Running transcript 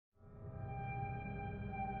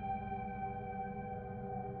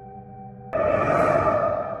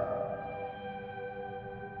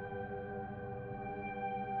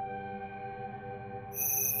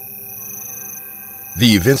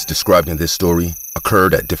The events described in this story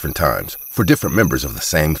occurred at different times for different members of the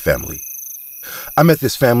same family. I met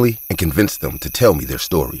this family and convinced them to tell me their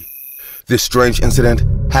story. This strange incident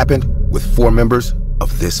happened with 4 members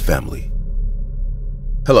of this family.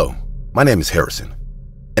 Hello, my name is Harrison,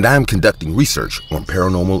 and I am conducting research on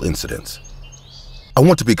paranormal incidents. I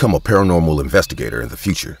want to become a paranormal investigator in the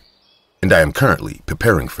future, and I am currently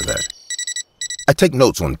preparing for that. I take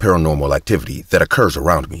notes on paranormal activity that occurs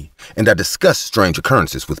around me, and I discuss strange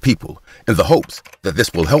occurrences with people in the hopes that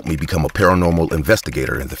this will help me become a paranormal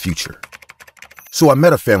investigator in the future. So I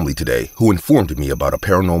met a family today who informed me about a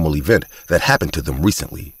paranormal event that happened to them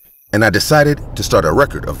recently, and I decided to start a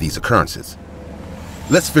record of these occurrences.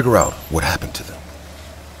 Let's figure out what happened to them.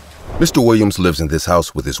 Mr. Williams lives in this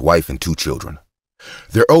house with his wife and 2 children.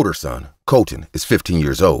 Their older son, Colton, is 15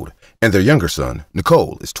 years old, and their younger son,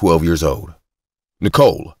 Nicole, is 12 years old.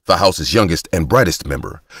 Nicole, the house's youngest and brightest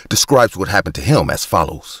member, describes what happened to him as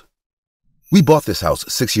follows. We bought this house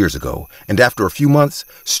 6 years ago, and after a few months,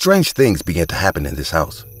 strange things began to happen in this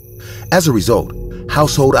house. As a result,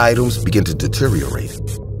 household items began to deteriorate.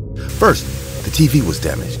 First, the TV was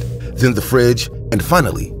damaged, then the fridge, and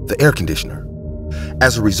finally, the air conditioner.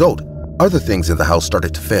 As a result, other things in the house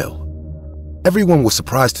started to fail. Everyone was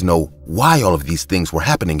surprised to know why all of these things were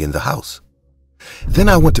happening in the house. Then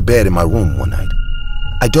I went to bed in my room one night.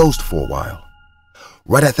 I dozed for a while.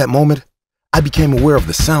 Right at that moment, I became aware of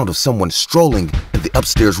the sound of someone strolling in the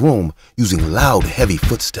upstairs room using loud, heavy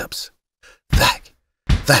footsteps. Thack,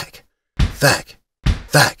 thack, thack,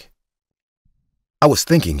 thack. I was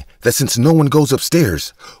thinking that since no one goes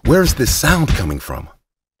upstairs, where is this sound coming from?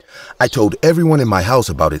 I told everyone in my house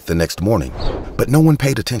about it the next morning, but no one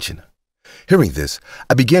paid attention. Hearing this,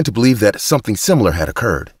 I began to believe that something similar had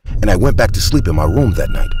occurred, and I went back to sleep in my room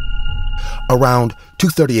that night. Around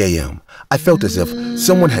 2:30 a.m., I felt as if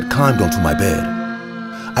someone had climbed onto my bed.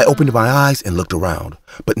 I opened my eyes and looked around,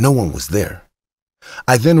 but no one was there.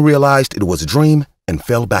 I then realized it was a dream and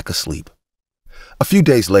fell back asleep. A few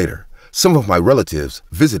days later, some of my relatives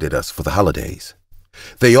visited us for the holidays.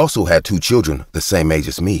 They also had 2 children the same age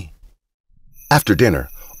as me. After dinner,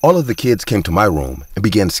 all of the kids came to my room and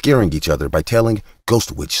began scaring each other by telling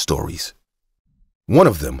ghost witch stories. One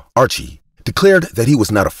of them, Archie, declared that he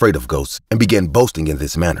was not afraid of ghosts and began boasting in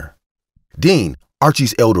this manner. Dean,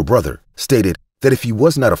 Archie's elder brother, stated that if he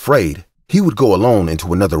was not afraid, he would go alone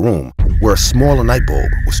into another room where a small light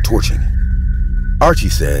bulb was torching. Archie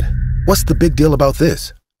said, "What's the big deal about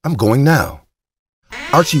this? I'm going now."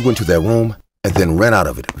 Archie went to that room and then ran out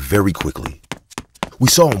of it very quickly. We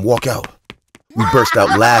saw him walk out. We burst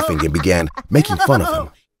out laughing and began making fun of him.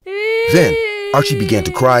 Then, Archie began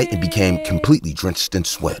to cry and became completely drenched in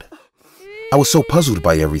sweat. I was so puzzled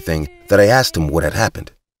by everything that I asked him what had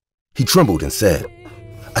happened. He trembled and said,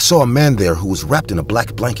 "I saw a man there who was wrapped in a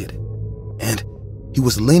black blanket, and he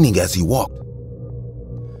was leaning as he walked."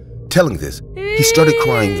 Telling this, he started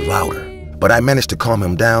crying louder, but I managed to calm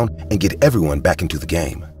him down and get everyone back into the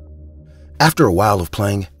game. After a while of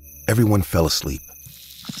playing, everyone fell asleep.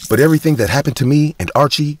 But everything that happened to me and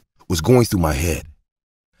Archie was going through my head.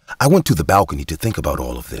 I went to the balcony to think about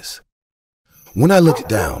all of this. When I looked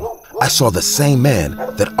down, I saw the same man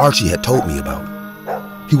that Archie had told me about.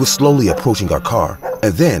 He was slowly approaching our car,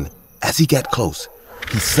 and then, as he got close,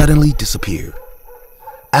 he suddenly disappeared.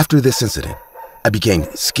 After this incident, I became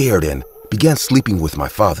scared and began sleeping with my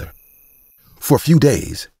father. For a few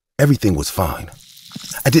days, everything was fine.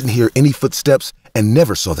 I didn't hear any footsteps and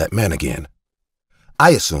never saw that man again.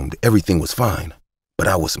 I assumed everything was fine, but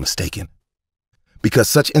I was mistaken, because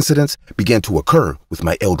such incidents began to occur with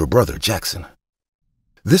my elder brother, Jackson.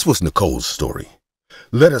 This was Nicole's story.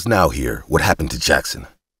 Let us now hear what happened to Jackson.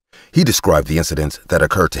 He described the incidents that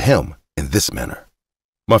occurred to him in this manner.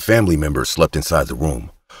 My family members slept inside the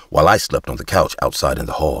room, while I slept on the couch outside in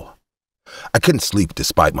the hall. I couldn't sleep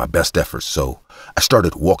despite my best efforts, so I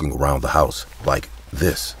started walking around the house like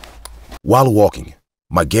this. While walking,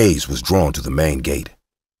 my gaze was drawn to the main gate,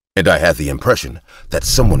 and I had the impression that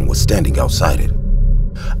someone was standing outside it.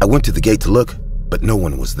 I went to the gate to look, but no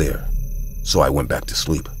one was there, so I went back to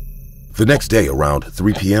sleep. The next day, around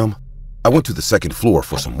 3 p.m., I went to the 2nd floor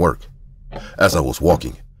for some work. As I was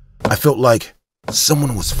walking, I felt like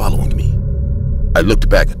someone was following me. I looked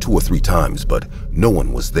back 2 or 3 times, but no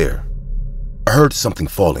one was there. I heard something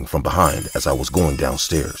falling from behind as I was going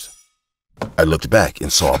downstairs. I looked back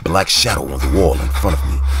and saw a black shadow on the wall in front of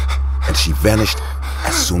me, and she vanished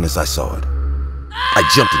as soon as I saw it. I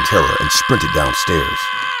jumped in terror and sprinted downstairs.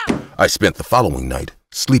 I spent the following night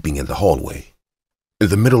sleeping in the hallway. In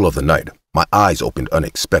the middle of the night, my eyes opened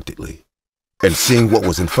unexpectedly. And seeing what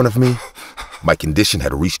was in front of me, my condition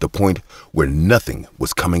had reached a point where nothing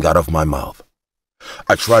was coming out of my mouth.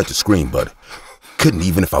 I tried to scream, but couldn't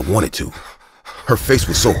even if I wanted to. Her face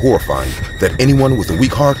was so horrifying that anyone with a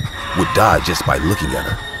weak heart would die just by looking at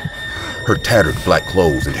her. Her tattered black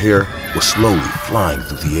clothes and hair were slowly flying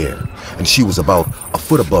through the air, and she was about a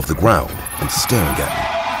foot above the ground and staring at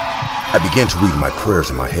me. I began to read my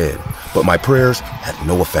prayers in my head, but my prayers had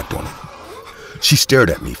no effect on it. She stared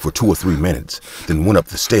at me for 2 or 3 minutes, then went up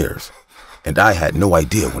the stairs, and I had no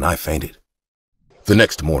idea when I fainted. The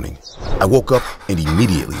next morning, I woke up and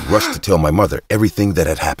immediately rushed to tell my mother everything that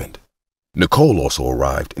had happened. Nicole also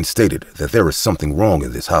arrived and stated that there is something wrong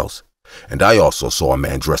in this house, and I also saw a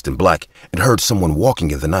man dressed in black and heard someone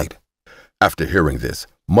walking in the night. After hearing this,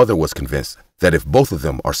 Mother was convinced that if both of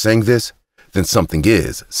them are saying this, then something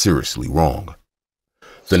is seriously wrong.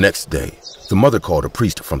 The next day, the mother called a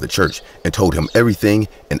priest from the church and told him everything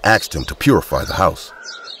and asked him to purify the house,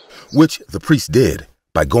 which the priest did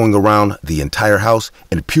by going around the entire house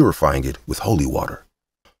and purifying it with holy water.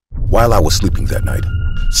 While I was sleeping that night,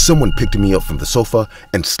 someone picked me up from the sofa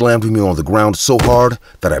and slammed me on the ground so hard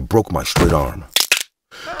that I broke my straight arm.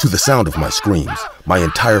 To the sound of my screams, my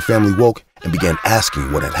entire family woke and began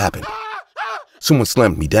asking what had happened. Someone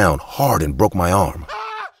slammed me down hard and broke my arm.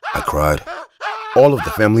 I cried. All of the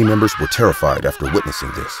family members were terrified after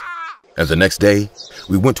witnessing this. And the next day,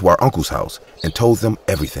 we went to our uncle's house and told them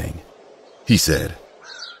everything. He said,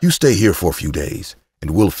 "You stay here for a few days,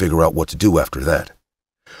 and we'll figure out what to do after that."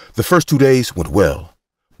 The first 2 days went well,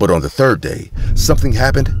 but on the third day, something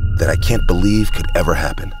happened that I can't believe could ever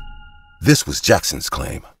happen. This was Jackson's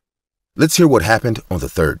claim. Let's hear what happened on the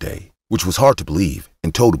third day, which was hard to believe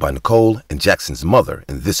and told by Nicole and Jackson's mother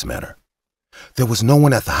in this manner. There was no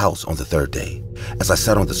one at the house on the third day, as I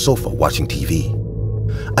sat on the sofa watching TV.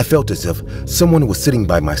 I felt as if someone was sitting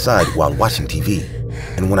by my side while watching TV,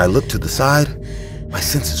 and when I looked to the side, my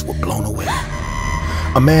senses were blown away.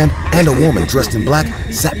 A man and a woman dressed in black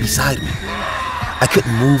sat beside me. I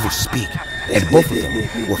couldn't move or speak, and both of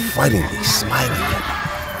them were frighteningly smiling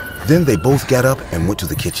at me. Then they both got up and went to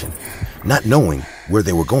the kitchen, not knowing where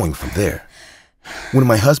they were going from there. When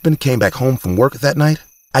my husband came back home from work that night,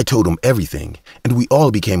 I told him everything, and we all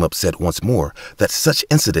became upset once more that such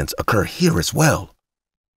incidents occur here as well.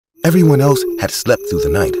 Everyone else had slept through the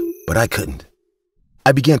night, but I couldn't.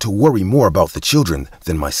 I began to worry more about the children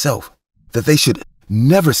than myself, that they should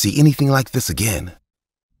never see anything like this again.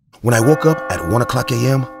 When I woke up at 1:00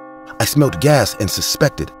 a.m., I smelled gas and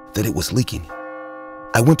suspected that it was leaking.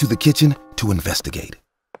 I went to the kitchen to investigate.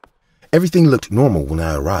 Everything looked normal when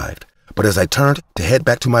I arrived, but as I turned to head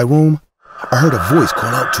back to my room, I heard a voice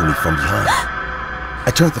call out to me from behind.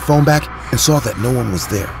 I turned the phone back and saw that no one was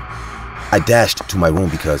there. I dashed to my room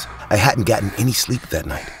because I hadn't gotten any sleep that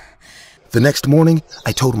night. The next morning,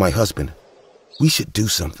 I told my husband, "We should do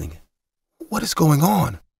something. What is going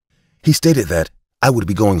on?" He stated that I would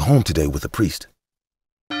be going home today with a priest.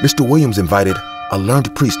 Mr. Williams invited a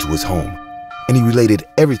learned priest to his home, and he related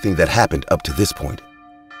everything that happened up to this point.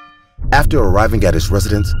 After arriving at his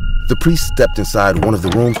residence, the priest stepped inside one of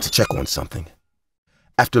the rooms to check on something.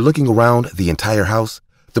 After looking around the entire house,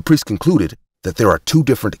 the priest concluded that there are 2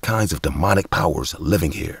 different kinds of demonic powers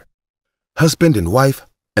living here. Husband and wife,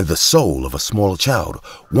 and the soul of a small child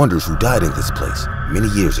wonders who died in this place many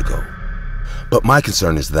years ago. But my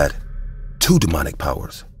concern is that 2 demonic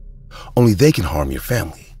powers, only they can harm your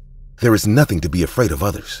family. There is nothing to be afraid of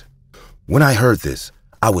others. When I heard this,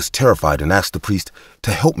 I was terrified and asked the priest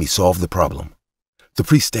to help me solve the problem. The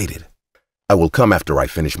priest stated, "I will come after I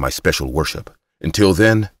finish my special worship. Until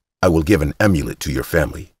then, I will give an amulet to your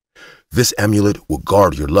family. This amulet will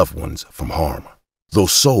guard your loved ones from harm.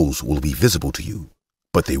 Those souls will be visible to you,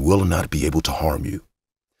 but they will not be able to harm you."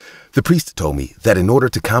 The priest told me that in order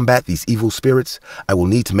to combat these evil spirits, I will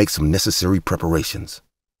need to make some necessary preparations.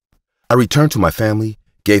 I returned to my family,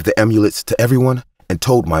 gave the amulets to everyone, and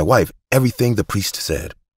told my wife everything the priest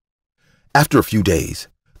said. After a few days,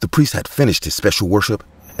 the priest had finished his special worship,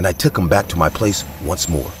 and I took him back to my place once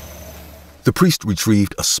more. The priest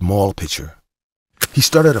retrieved a small pitcher. He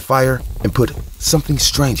started a fire and put something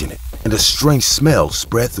strange in it, and a strange smell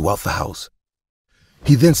spread throughout the house.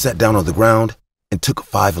 He then sat down on the ground and took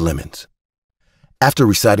 5 lemons. After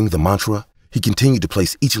reciting the mantra, he continued to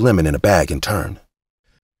place each lemon in a bag in turn.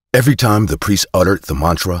 Every time the priest uttered the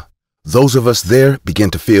mantra, those of us there began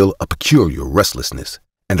to feel a peculiar restlessness,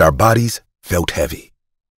 and our bodies felt heavy.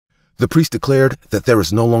 The priest declared that there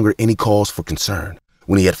is no longer any cause for concern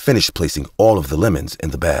when he had finished placing all of the lemons in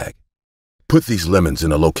the bag. "Put these lemons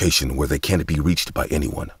in a location where they can't be reached by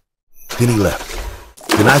anyone." Then he left.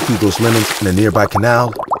 Then I threw those lemons in a nearby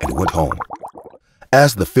canal and went home.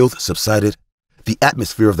 As the filth subsided, the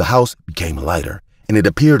atmosphere of the house became lighter, and it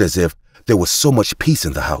appeared as if there was so much peace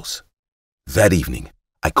in the house. That evening,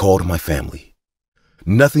 I called my family.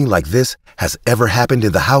 Nothing like this has ever happened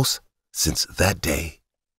in the house since that day.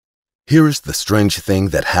 Here is the strange thing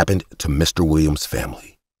that happened to Mr. Williams'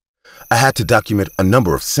 family. I had to document a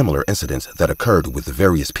number of similar incidents that occurred with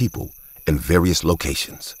various people in various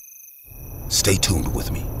locations. Stay tuned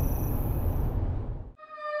with me.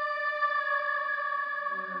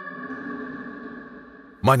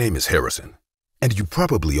 My name is Harrison, and you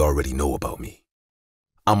probably already know about me.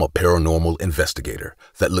 I'm a paranormal investigator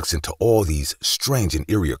that looks into all these strange and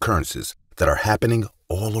eerie occurrences that are happening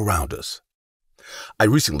all around us. I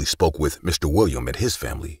recently spoke with Mr. William and his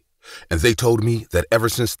family, and they told me that ever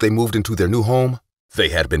since they moved into their new home, they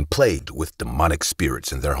had been plagued with demonic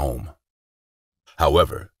spirits in their home.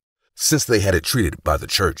 However, since they had it treated by the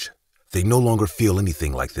church, they no longer feel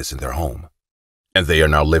anything like this in their home, and they are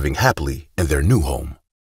now living happily in their new home.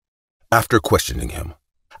 After questioning him,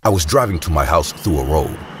 I was driving to my house through a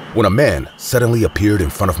road when a man suddenly appeared in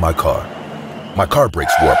front of my car. My car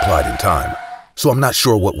brakes were applied in time, so I'm not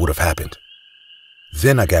sure what would have happened.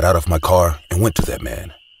 Then I got out of my car and went to that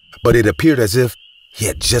man, but it appeared as if he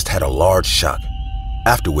had just had a large shock,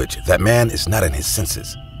 after which that man is not in his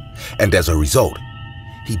senses, and as a result,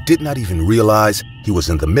 he did not even realize he was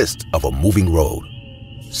in the midst of a moving road.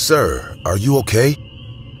 "Sir, are you okay?"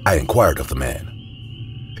 I inquired of the man.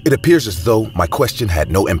 It appears as though my question had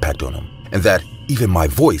no impact on him, and that even my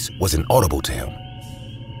voice was inaudible to him.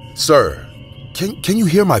 "Sir, can you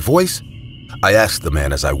hear my voice?" I asked the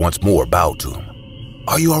man as I once more bowed to him.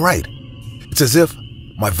 "Are you all right?" It's as if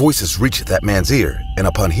my voice has reached that man's ear, and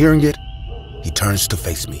upon hearing it, he turns to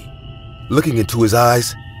face me. Looking into his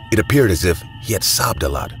eyes, it appeared as if he had sobbed a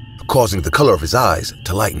lot, causing the color of his eyes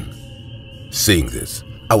to lighten. Seeing this,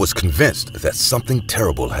 I was convinced that something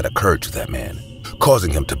terrible had occurred to that man,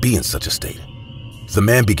 causing him to be in such a state. The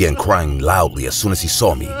man began crying loudly as soon as he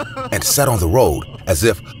saw me and sat on the road as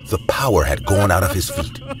if the power had gone out of his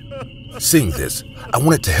feet. Seeing this, I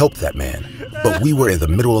wanted to help that man, but we were in the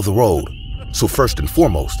middle of the road, so first and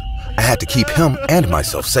foremost, I had to keep him and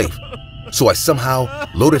myself safe. So I somehow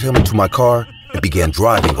loaded him into my car and began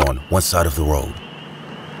driving on one side of the road.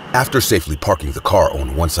 After safely parking the car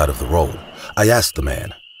on one side of the road, I asked the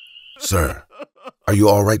man, "Sir, are you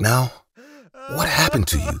all right now? What happened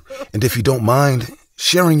to you? And if you don't mind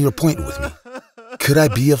sharing your point with me, could I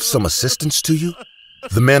be of some assistance to you?"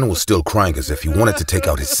 The man was still crying as if he wanted to take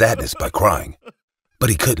out his sadness by crying, but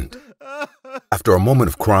he couldn't. After a moment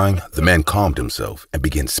of crying, the man calmed himself and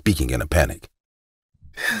began speaking in a panic.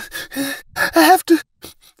 "I have to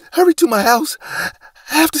hurry to my house.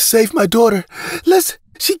 I have to save my daughter. Lest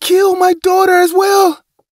she kill my daughter as well."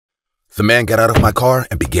 The man got out of my car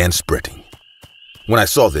and began sprinting. When I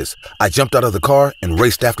saw this, I jumped out of the car and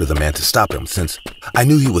raced after the man to stop him, since I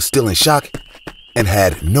knew he was still in shock and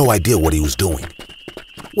had no idea what he was doing.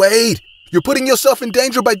 "Wait! You're putting yourself in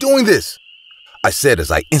danger by doing this," I said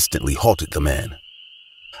as I instantly halted the man.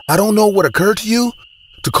 "I don't know what occurred to you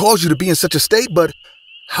to cause you to be in such a state, but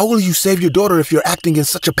how will you save your daughter if you're acting in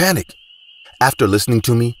such a panic?" After listening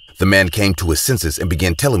to me, the man came to his senses and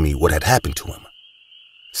began telling me what had happened to him.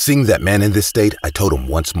 Seeing that man in this state, I told him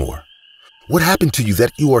once more, "What happened to you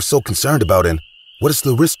that you are so concerned about, and what is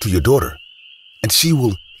the risk to your daughter? And she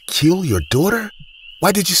will kill your daughter?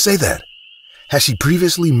 Why did you say that? Has she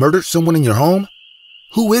previously murdered someone in your home?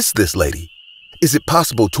 Who is this lady? Is it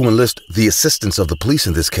possible to enlist the assistance of the police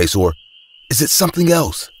in this case, or is it something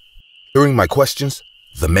else?" Hearing my questions,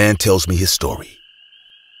 the man tells me his story.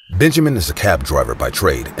 Benjamin is a cab driver by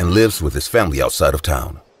trade and lives with his family outside of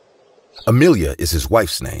town. Amelia is his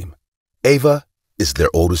wife's name. Ava is their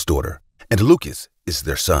oldest daughter, and Lucas is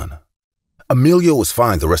their son. Amelia was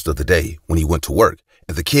fine the rest of the day when he went to work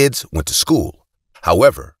and the kids went to school.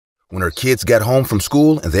 However, when her kids got home from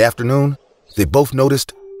school in the afternoon, they both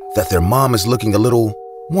noticed that their mom is looking a little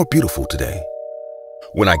more beautiful today.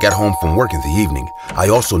 When I got home from work in the evening, I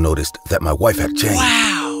also noticed that my wife had changed.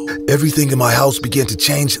 Wow! Everything in my house began to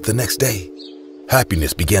change the next day.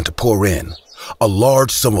 Happiness began to pour in. A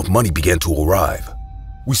large sum of money began to arrive.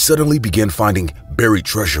 We suddenly began finding buried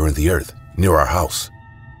treasure in the earth near our house.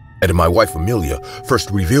 And my wife Amelia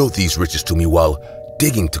first revealed these riches to me while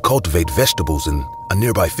digging to cultivate vegetables in a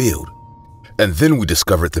nearby field. And then we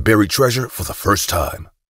discovered the buried treasure for the first time.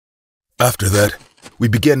 After that, we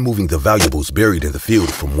began moving the valuables buried in the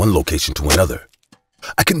field from one location to another.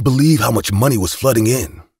 I couldn't believe how much money was flooding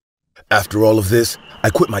in. After all of this,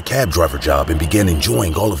 I quit my cab driver job and began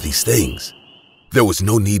enjoying all of these things. There was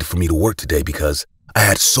no need for me to work today because I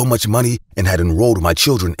had so much money and had enrolled my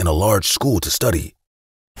children in a large school to study,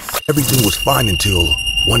 Everything was fine until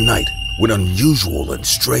one night when unusual and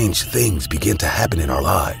strange things began to happen in our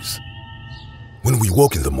lives. When we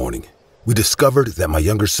woke in the morning, we discovered that my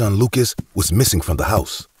younger son Lucas was missing from the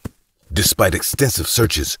house. Despite extensive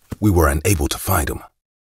searches, we were unable to find him.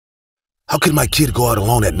 How could my kid go out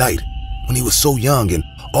alone at night when he was so young and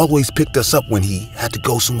always picked us up when he had to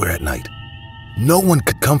go somewhere at night? No one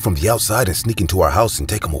could come from the outside and sneak into our house and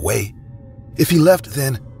take him away. If he left,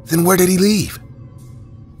 then where did he leave?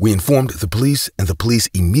 We informed the police, and the police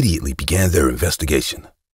immediately began their investigation.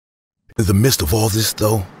 In the midst of all this,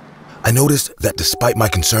 though, I noticed that despite my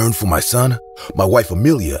concern for my son, my wife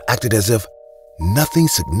Amelia acted as if nothing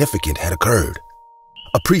significant had occurred.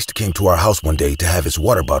 A priest came to our house one day to have his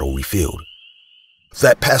water bottle refilled.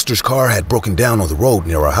 That pastor's car had broken down on the road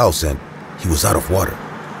near our house and he was out of water.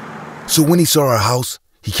 So when he saw our house,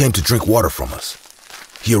 he came to drink water from us.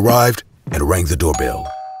 He arrived and rang the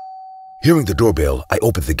doorbell. Hearing the doorbell, I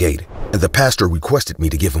opened the gate and the pastor requested me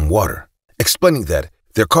to give him water, explaining that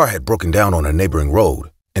their car had broken down on a neighboring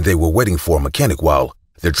road and they were waiting for a mechanic while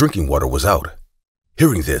their drinking water was out.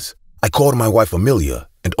 Hearing this, I called my wife Amelia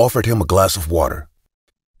and offered him a glass of water.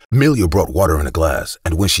 Amelia brought water in a glass,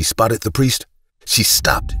 and when she spotted the priest, she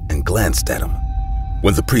stopped and glanced at him.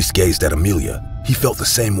 When the priest gazed at Amelia, he felt the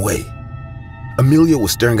same way. Amelia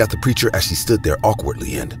was staring at the preacher as she stood there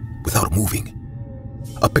awkwardly and without moving.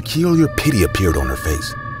 A peculiar pity appeared on her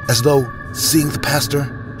face, as though, seeing the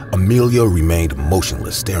pastor, Amelia remained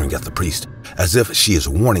motionless, staring at the priest, as if she is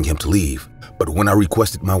warning him to leave. But when I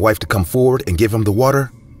requested my wife to come forward and give him the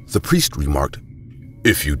water, the priest remarked,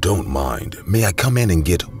 "If you don't mind, may I come in and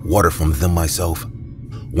get water from them myself?"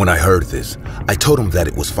 When I heard this, I told him that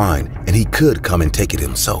it was fine and he could come and take it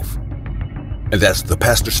himself. And as the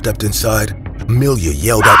pastor stepped inside, Amelia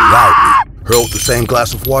yelled out loudly, hurled the same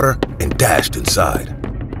glass of water, and dashed inside.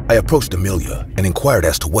 I approached Amelia and inquired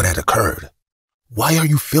as to what had occurred. "Why are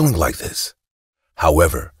you feeling like this?"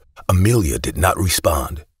 However, Amelia did not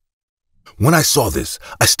respond. When I saw this,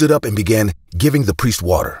 I stood up and began giving the priest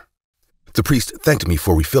water. The priest thanked me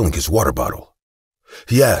for refilling his water bottle.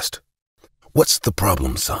 He asked, "What's the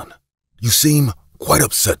problem, son? You seem quite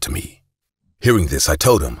upset to me." Hearing this, I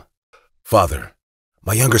told him, "Father,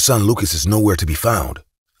 my younger son Lucas is nowhere to be found.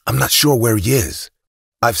 I'm not sure where he is.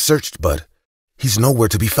 I've searched, but he's nowhere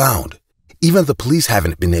to be found. Even the police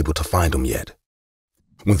haven't been able to find him yet."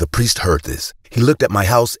 When the priest heard this, he looked at my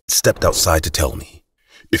house and stepped outside to tell me,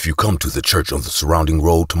 "If you come to the church on the surrounding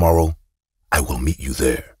road tomorrow, I will meet you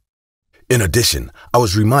there." In addition, I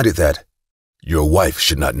was reminded that your wife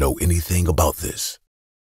should not know anything about this.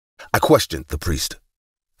 I questioned the priest.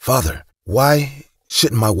 "Father, why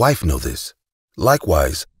shouldn't my wife know this?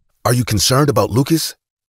 Likewise, are you concerned about Lucas?"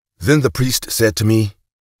 Then the priest said to me,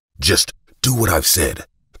 "Just do what I've said.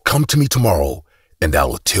 Come to me tomorrow and I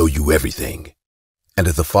will tell you everything." And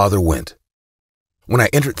the father went. When I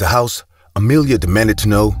entered the house, Amelia demanded to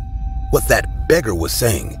know what that beggar was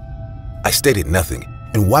saying. I stated nothing,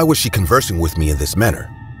 and why was she conversing with me in this manner?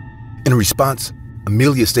 In response,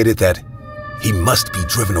 Amelia stated that he must be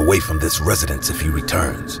driven away from this residence if he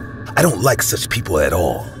returns. I don't like such people at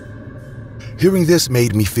all. Hearing this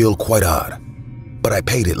made me feel quite odd, but I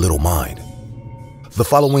paid it little mind. The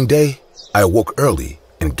following day, I awoke early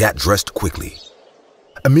and got dressed quickly.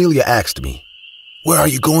 Amelia asked me, "Where are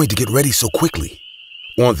you going to get ready so quickly?"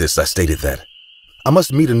 On this, I stated that I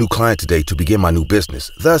must meet a new client today to begin my new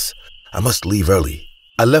business, thus, I must leave early.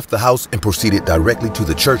 I left the house and proceeded directly to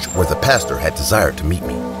the church where the pastor had desired to meet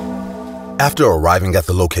me. After arriving at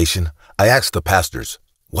the location, I asked the pastors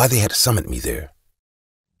why they had summoned me there.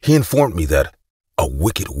 He informed me that a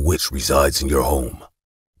wicked witch resides in your home.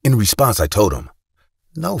 In response, I told him,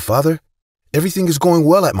 "No, Father, everything is going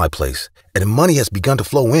well at my place and money has begun to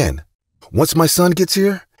flow in. Once my son gets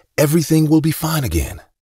here, everything will be fine again."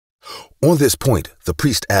 On this point, the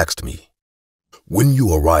priest asked me, "When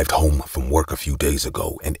you arrived home from work a few days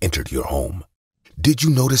ago and entered your home, did you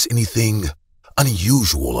notice anything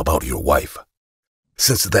unusual about your wife?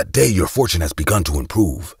 Since that day, your fortune has begun to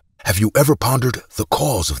improve. Have you ever pondered the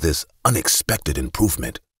cause of this unexpected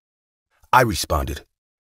improvement?" I responded,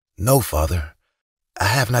 "No, Father, I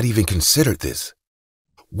have not even considered this.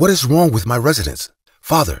 What is wrong with my residence?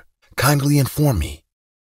 Father, kindly inform me."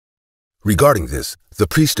 Regarding this, the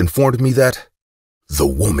priest informed me that the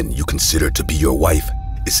woman you consider to be your wife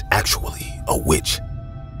is actually a witch.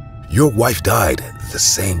 Your wife died the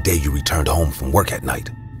same day you returned home from work at night,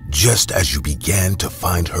 just as you began to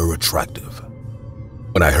find her attractive.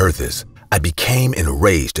 When I heard this, I became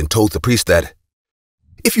enraged and told the priest that,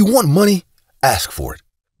 "If you want money, ask for it,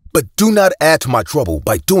 but do not add to my trouble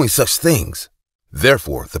by doing such things."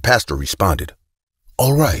 Therefore, the pastor responded,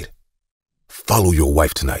 All right, follow your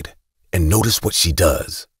wife tonight and notice what she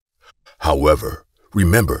does. However,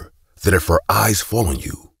 remember that if her eyes fall on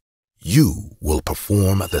you, you will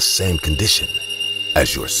perform the same condition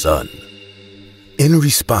as your son." In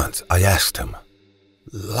response, I asked him,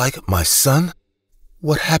 "Like my son?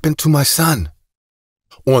 What happened to my son?"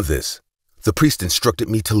 On this, the priest instructed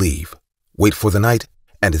me to leave, wait for the night,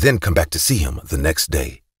 and then come back to see him the next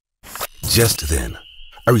day. Just then,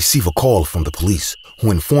 I receive a call from the police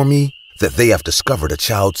who inform me that they have discovered a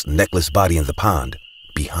child's necklace body in the pond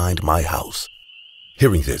behind my house.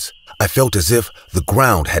 Hearing this, I felt as if the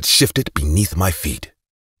ground had shifted beneath my feet.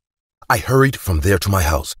 I hurried from there to my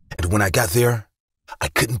house, and when I got there, I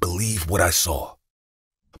couldn't believe what I saw.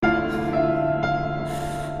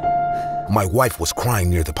 My wife was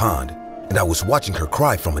crying near the pond, and I was watching her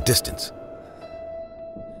cry from a distance.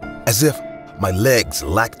 As if my legs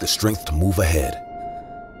lacked the strength to move ahead.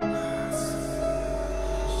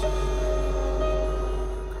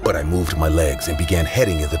 But I moved my legs and began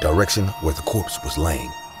heading in the direction where the corpse was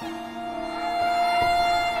laying.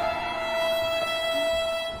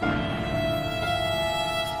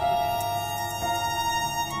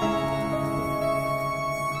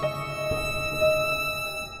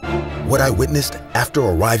 What I witnessed after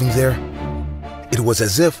arriving there, it was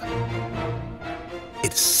as if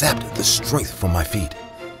it sapped the strength from my feet.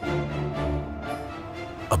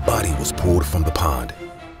 A body was pulled from the pond,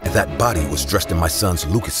 and that body was dressed in my son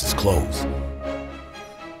Lucas's clothes.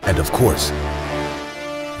 And of course,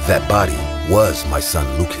 that body was my son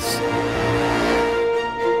Lucas.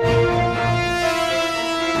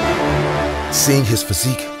 Seeing his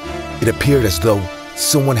physique, it appeared as though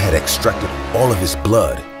someone had extracted all of his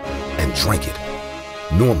blood and drank it.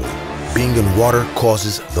 Normally, being in water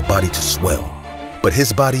causes the body to swell, but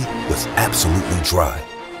his body was absolutely dry.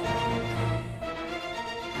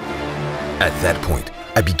 At that point,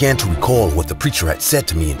 I began to recall what the preacher had said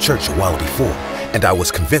to me in church a while before, and I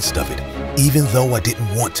was convinced of it, even though I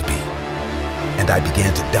didn't want to be. And I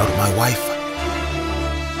began to doubt my wife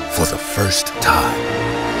for the first time.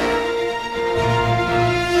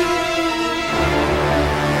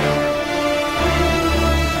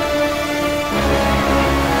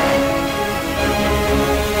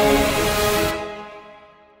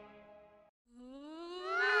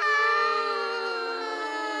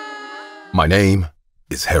 My name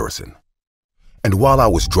is Harrison, and while I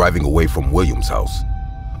was driving away from William's house,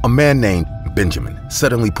 a man named Benjamin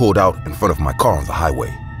suddenly pulled out in front of my car on the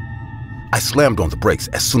highway. I slammed on the brakes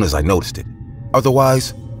as soon as I noticed it.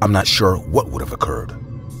 Otherwise, I'm not sure what would have occurred.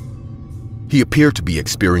 He appeared to be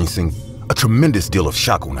experiencing a tremendous deal of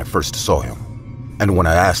shock when I first saw him, and when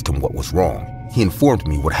I asked him what was wrong, he informed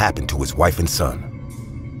me what happened to his wife and son.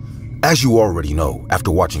 As you already know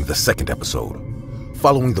after watching the second episode,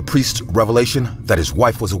 following the priest's revelation that his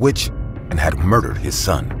wife was a witch and had murdered his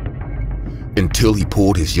son, until he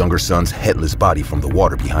pulled his younger son's headless body from the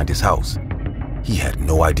water behind his house, he had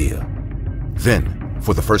no idea. Then,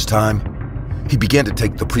 for the first time, he began to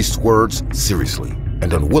take the priest's words seriously,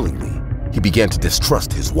 and unwillingly, he began to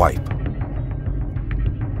distrust his wife.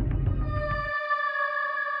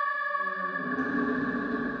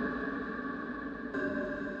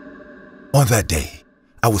 On that day,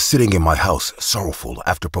 I was sitting in my house sorrowful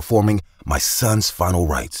after performing my son's final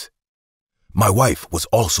rites. My wife was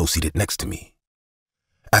also seated next to me.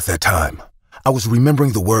 At that time, I was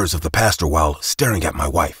remembering the words of the pastor while staring at my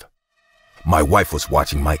wife. My wife was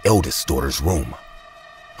watching my eldest daughter's room.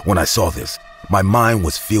 When I saw this, my mind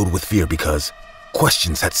was filled with fear because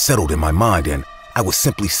questions had settled in my mind and I was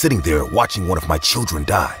simply sitting there watching one of my children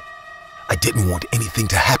die. I didn't want anything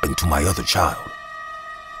to happen to my other child.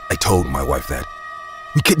 I told my wife that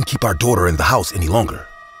we couldn't keep our daughter in the house any longer.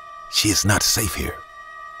 She is not safe here.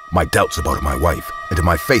 My doubts about my wife and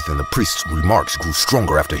my faith in the priest's remarks grew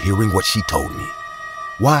stronger after hearing what she told me.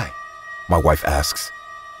 "Why?" my wife asks.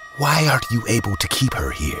 "Why aren't you able to keep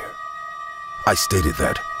her here?" I stated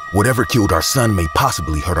that whatever killed our son may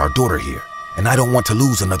possibly hurt our daughter here, and I don't want to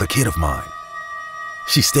lose another kid of mine.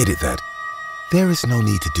 She stated that there is no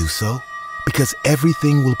need to do so because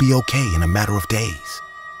everything will be okay in a matter of days.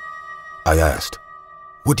 I asked,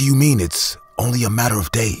 "What do you mean it's only a matter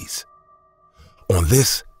of days?" On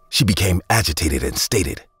this, she became agitated and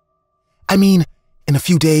stated, "I mean, in a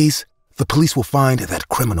few days, the police will find that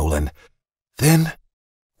criminal and then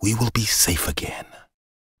we will be safe again."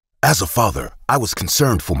 As a father, I was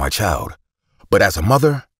concerned for my child, but as a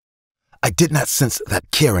mother, I did not sense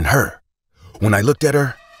that care in her. When I looked at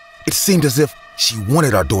her, it seemed as if she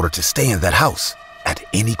wanted our daughter to stay in that house at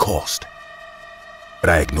any cost.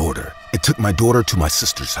 But I ignored her and took my daughter to my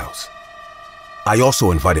sister's house. I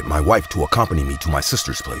also invited my wife to accompany me to my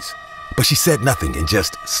sister's place, but she said nothing and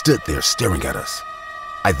just stood there staring at us.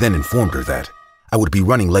 I then informed her that I would be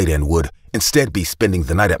running late and would instead be spending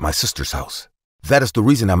the night at my sister's house. That is the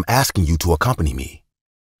reason I'm asking you to accompany me.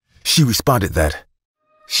 She responded that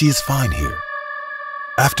she is fine here.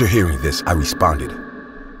 After hearing this, I responded,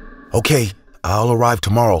 "Okay, I'll arrive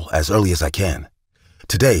tomorrow as early as I can.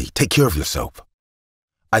 Today, take care of yourself."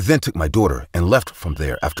 I then took my daughter and left from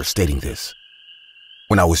there after stating this.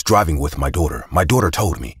 When I was driving with my daughter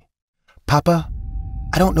told me, "Papa,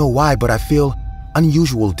 I don't know why, but I feel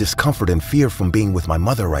unusual discomfort and fear from being with my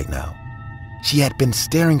mother right now. She had been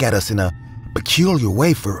staring at us in a peculiar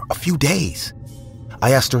way for a few days."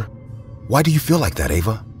 I asked her, "Why do you feel like that,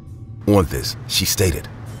 Ava?" On this, she stated,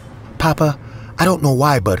 "Papa, I don't know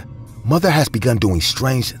why, but Mother has begun doing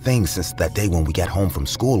strange things since that day when we got home from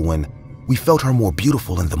school when we felt her more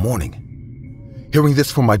beautiful in the morning." Hearing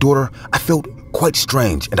this from my daughter, I felt quite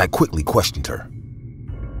strange and I quickly questioned her.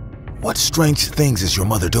 "What strange things is your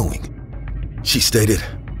mother doing?" She stated,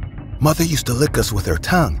 "Mother used to lick us with her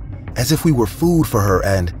tongue as if we were food for her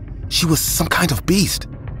and she was some kind of beast.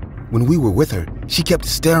 When we were with her, she kept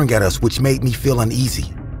staring at us, which made me feel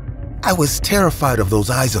uneasy. I was terrified of those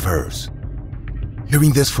eyes of hers."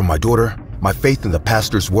 Hearing this from my daughter, my faith in the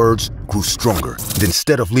pastor's words grew stronger, and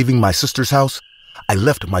instead of leaving my sister's house, I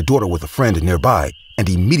left my daughter with a friend nearby and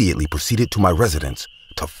immediately proceeded to my residence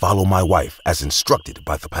to follow my wife as instructed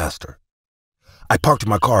by the pastor. I parked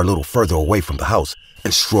my car a little further away from the house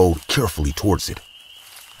and strolled carefully towards it.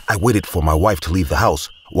 I waited for my wife to leave the house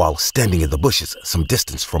while standing in the bushes some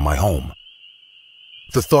distance from my home.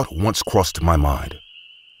 The thought once crossed my mind,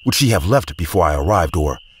 would she have left before I arrived,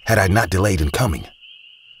 or had I not delayed in coming?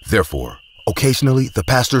 Therefore, occasionally the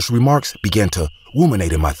pastor's remarks began to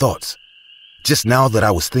ruminate in my thoughts. Just now that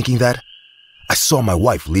I was thinking that, I saw my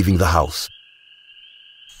wife leaving the house.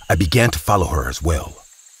 I began to follow her as well.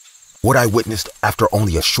 What I witnessed after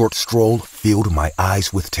only a short stroll filled my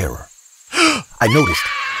eyes with terror. I noticed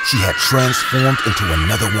she had transformed into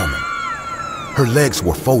another woman. Her legs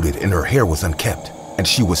were folded and her hair was unkempt, and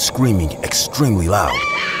she was screaming extremely loud.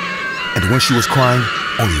 And when she was crying,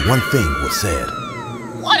 only one thing was said.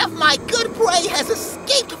 "One of my good prey has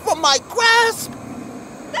escaped from my grasp!"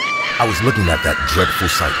 I was looking at that dreadful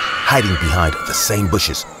sight, hiding behind the same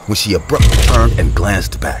bushes, when she abruptly turned and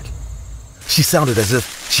glanced back. She sounded as if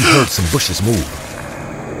she heard some bushes move.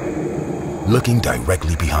 Looking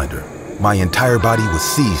directly behind her, my entire body was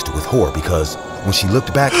seized with horror because when she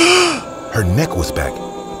looked back, her neck was back,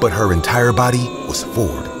 but her entire body was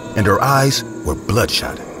forward, and her eyes were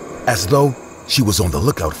bloodshot, as though she was on the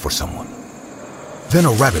lookout for someone. Then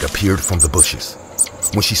a rabbit appeared from the bushes.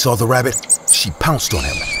 When she saw the rabbit, she pounced on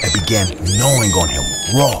him and began gnawing on him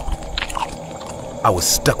raw. I was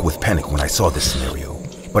stuck with panic when I saw this scenario,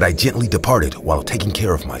 but I gently departed while taking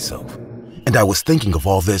care of myself. And I was thinking of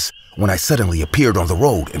all this when I suddenly appeared on the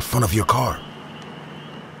road in front of your car.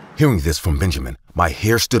 Hearing this from Benjamin, my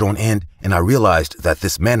hair stood on end and I realized that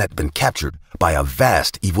this man had been captured by a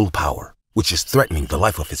vast evil power, which is threatening the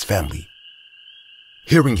life of his family.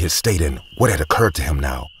 Hearing his state and what had occurred to him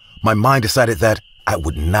now, my mind decided that I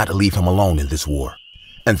would not leave him alone in this war,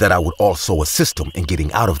 and that I would also assist him in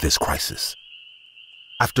getting out of this crisis.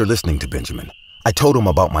 After listening to Benjamin, I told him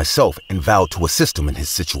about myself and vowed to assist him in his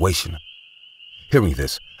situation. Hearing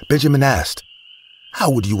this, Benjamin asked, "How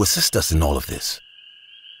would you assist us in all of this?"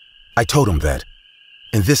 I told him that,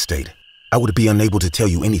 in this state, I would be unable to tell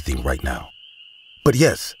you anything right now. But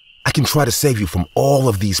yes, I can try to save you from all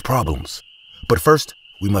of these problems. But first,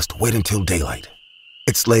 we must wait until daylight.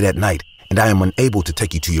 It's late at night, and I am unable to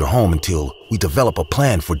take you to your home until we develop a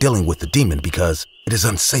plan for dealing with the demon because it is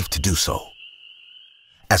unsafe to do so.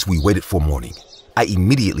 As we waited for morning, I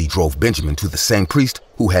immediately drove Benjamin to the same priest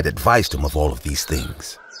who had advised him of all of these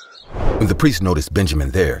things. When the priest noticed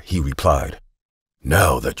Benjamin there, he replied,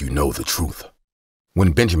 "Now that you know the truth."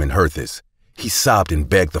 When Benjamin heard this, he sobbed and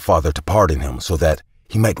begged the father to pardon him so that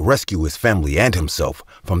he might rescue his family and himself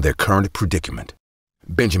from their current predicament.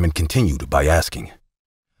 Benjamin continued by asking,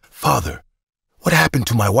 "Father, what happened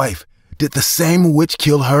to my wife? Did the same witch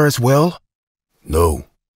kill her as well?" "No,"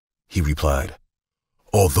 he replied.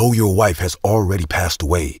 "Although your wife has already passed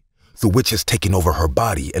away, the witch has taken over her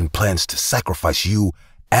body and plans to sacrifice you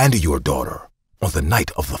and your daughter on the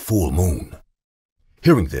night of the full moon."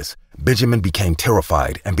 Hearing this, Benjamin became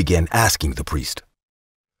terrified and began asking the priest,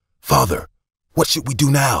 "Father, what should we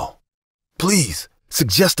do now? Please,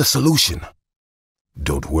 suggest a solution."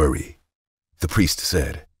 "Don't worry," the priest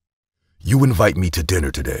said. "You invite me to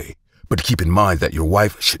dinner today, but keep in mind that your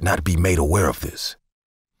wife should not be made aware of this."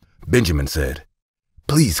 Benjamin said,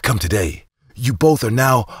 "Please come today. You both are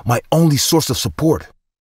now my only source of support."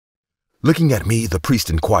 Looking at me, the priest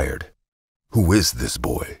inquired, "Who is this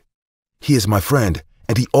boy?" "He is my friend,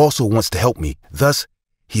 and he also wants to help me. Thus,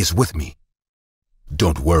 he is with me."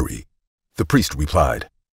 "Don't worry," the priest replied.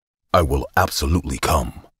 "I will absolutely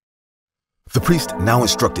come." The priest now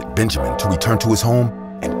instructed Benjamin to return to his home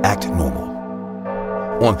and act normal.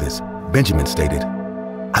 On this, Benjamin stated,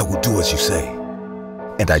 "I will do as you say,"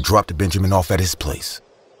 and I dropped Benjamin off at his place.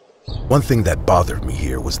 One thing that bothered me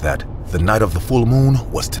here was that the night of the full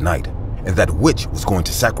moon was tonight, and that witch was going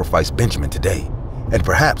to sacrifice Benjamin today, and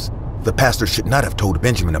perhaps the pastor should not have told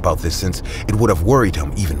Benjamin about this, since it would have worried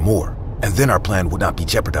him even more, and then our plan would not be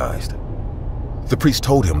jeopardized. The priest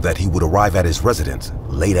told him that he would arrive at his residence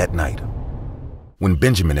late at night. When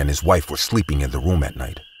Benjamin and his wife were sleeping in the room at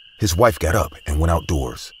night, his wife got up and went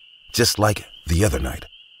outdoors, just like the other night.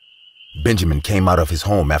 Benjamin came out of his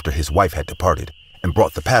home after his wife had departed and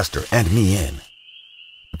brought the pastor and me in.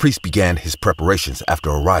 The priest began his preparations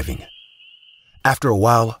after arriving. After a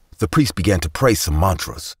while, the priest began to pray some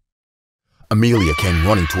mantras. Amelia came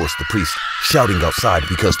running towards the priest, shouting outside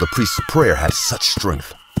because the priest's prayer had such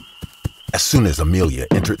strength. As soon as Amelia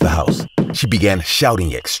entered the house, she began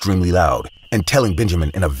shouting extremely loud and telling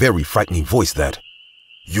Benjamin in a very frightening voice that,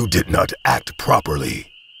 "You did not act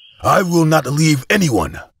properly. I will not leave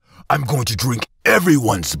anyone. I'm going to drink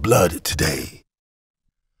everyone's blood today."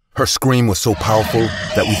 Her scream was so powerful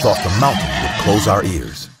that we thought the mountain would close our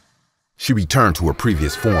ears. She returned to her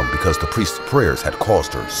previous form because the priest's prayers had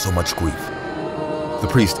caused her so much grief. The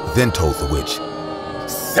priest then told the witch,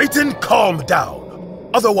 "Satan, calm down.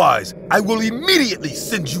 Otherwise, I will immediately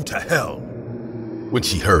send you to hell." When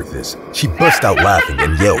she heard this, she burst out laughing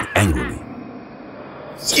and yelled angrily,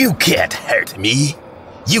 "You can't hurt me.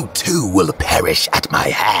 You too will perish at my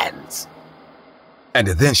hands." And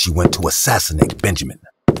then she went to assassinate Benjamin.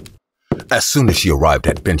 As soon as she arrived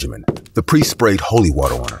at Benjamin, the priest sprayed holy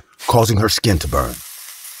water on her, causing her skin to burn.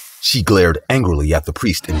 She glared angrily at the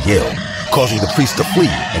priest and yelled, causing the priest to flee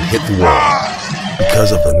and hit the wall.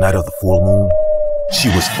 Because of the night of the full moon, she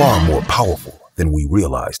was far more powerful than we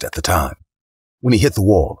realized at the time. When he hit the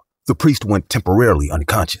wall, the priest went temporarily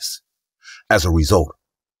unconscious. As a result,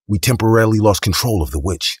 we temporarily lost control of the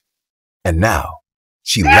witch. And now,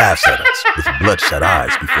 she laughs at us with bloodshot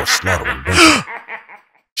eyes before slaughtering Benjamin.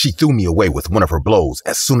 She threw me away with one of her blows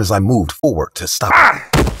as soon as I moved forward to stop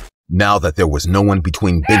her. Now that there was no one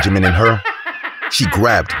between Benjamin and her, she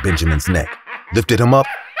grabbed Benjamin's neck, lifted him up,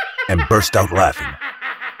 and burst out laughing.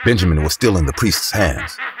 Benjamin was still in the priest's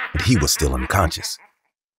hands, and he was still unconscious.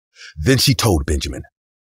 Then she told Benjamin,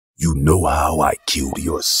 "You know how I killed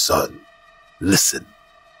your son. Listen,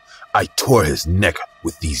 I tore his neck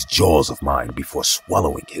with these jaws of mine before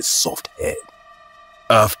swallowing his soft head.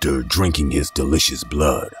 After drinking his delicious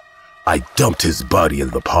blood, I dumped his body in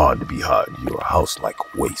the pond behind your house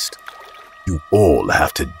like waste. You all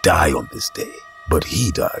have to die on this day, but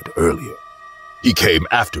he died earlier. He came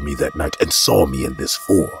after me that night and saw me in this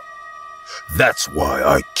form. That's why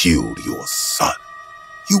I killed your son.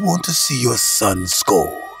 You want to see your son's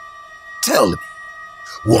skull? Tell me.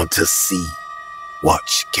 Want to see?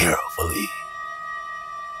 Watch carefully."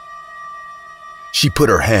 She put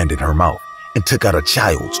her hand in her mouth and took out a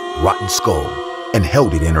child's rotten skull and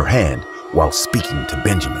held it in her hand while speaking to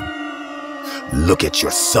Benjamin. "Look at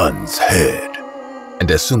your son's head."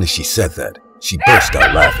 And as soon as she said that, she burst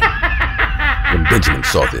out laughing. When Benjamin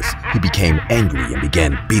saw this, he became angry and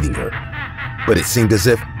began beating her. But it seemed as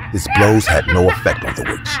if his blows had no effect on the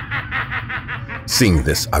witch. Seeing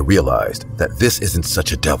this, I realized that this isn't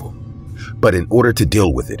such a devil. But in order to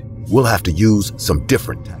deal with it, we'll have to use some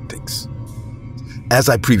different tactics. As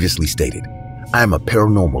I previously stated, I am a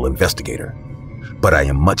paranormal investigator, but I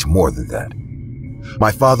am much more than that.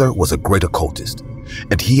 My father was a great occultist,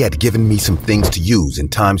 and he had given me some things to use in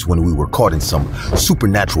times when we were caught in some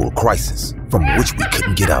supernatural crisis from which we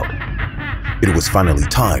couldn't get out. It was finally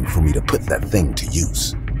time for me to put that thing to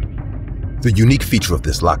use. The unique feature of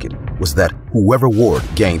this locket was that whoever wore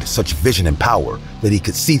it gained such vision and power that he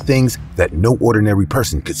could see things that no ordinary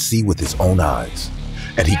person could see with his own eyes.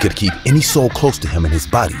 And he could keep any soul close to him in his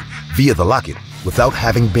body via the locket without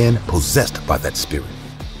having been possessed by that spirit.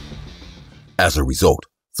 As a result,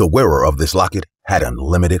 the wearer of this locket had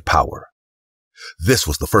unlimited power. This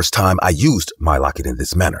was the first time I used my locket in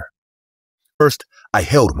this manner. First, I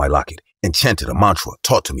held my locket and chanted a mantra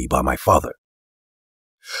taught to me by my father.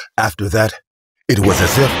 After that, it was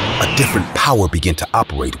as if a different power began to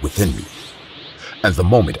operate within me. And the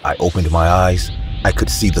moment I opened my eyes, I could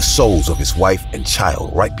see the souls of his wife and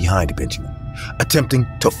child right behind Benjamin, attempting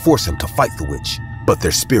to force him to fight the witch, but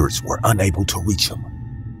their spirits were unable to reach him.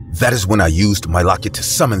 That is when I used my locket to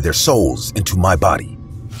summon their souls into my body.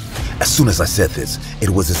 As soon as I said this, it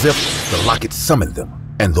was as if the locket summoned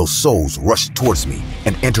them, and those souls rushed towards me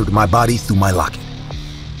and entered my body through my locket.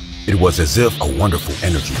 It was as if a wonderful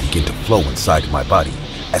energy began to flow inside my body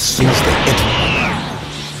as soon as they entered my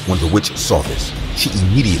body. When the witch saw this, she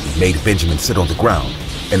immediately made Benjamin sit on the ground,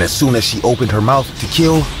 and as soon as she opened her mouth to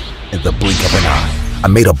kill, in the blink of an eye, I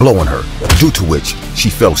made a blow on her, due to which she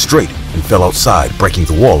fell straight and fell outside, breaking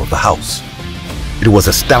the wall of the house. It was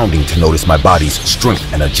astounding to notice my body's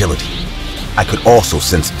strength and agility. I could also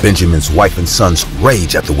sense Benjamin's wife and son's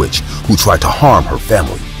rage at the witch, who tried to harm her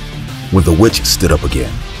family. When the witch stood up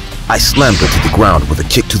again, I slammed her to the ground with a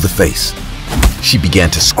kick to the face. She began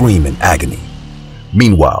to scream in agony.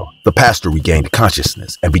 Meanwhile, the pastor regained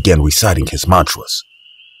consciousness and began reciting his mantras.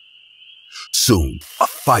 Soon, a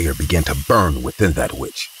fire began to burn within that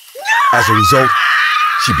witch. As a result,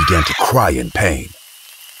 she began to cry in pain.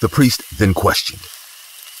 The priest then questioned,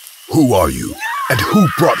 "Who are you, and who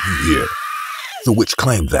brought you here?" The witch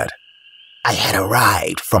claimed that, "I had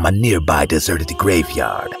arrived from a nearby deserted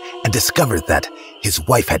graveyard and discovered that his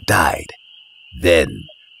wife had died. Then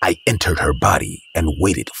I entered her body and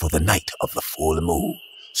waited for the night of the full moon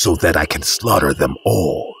so that I can slaughter them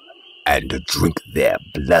all and drink their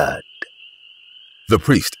blood." The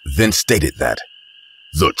priest then stated that,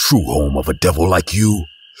 "The true home of a devil like you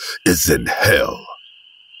is in hell."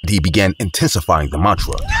 He began intensifying the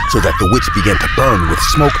mantra so that the witch began to burn with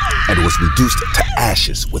smoke and was reduced to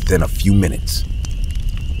ashes within a few minutes.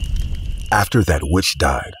 After that witch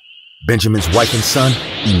died, Benjamin's wife and son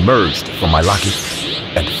emerged from my locket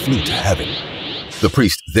and flew to heaven. The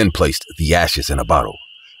priest then placed the ashes in a bottle,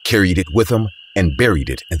 carried it with him, and buried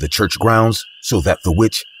it in the church grounds so that the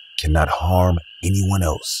witch cannot harm anyone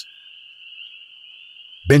else.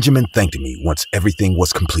 Benjamin thanked me once everything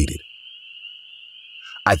was completed.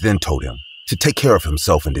 I then told him to take care of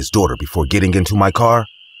himself and his daughter before getting into my car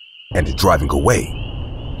and driving away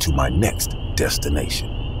to my next destination.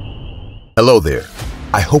 Hello there.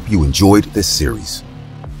 I hope you enjoyed this series.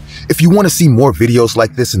 If you want to see more videos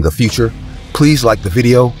like this in the future, please like the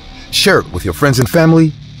video, share it with your friends and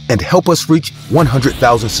family, and help us reach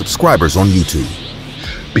 100,000 subscribers on YouTube.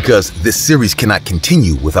 Because this series cannot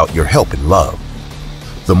continue without your help and love.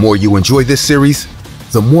 The more you enjoy this series,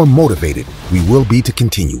 the more motivated we will be to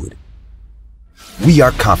continue it. We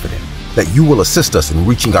are confident that you will assist us in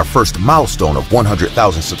reaching our first milestone of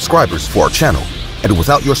 100,000 subscribers for our channel, and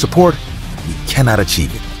without your support, we cannot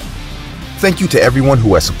achieve it. Thank you to everyone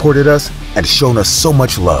who has supported us and shown us so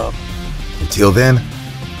much love. Until then,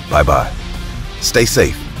 bye-bye. Stay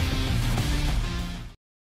safe.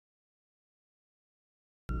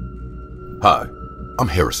 Hi, I'm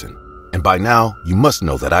Harrison, and by now you must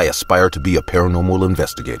know that I aspire to be a paranormal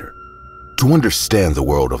investigator. To understand the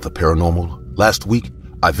world of the paranormal, last week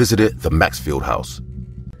I visited the Maxfield house,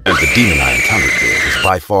 and the demon I encountered there is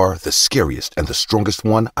by far the scariest and the strongest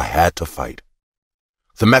one I had to fight.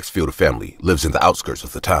 The Maxfield family lives in the outskirts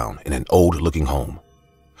of the town in an old-looking home.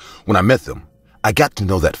 When I met them, I got to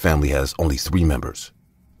know that family has only 3 members,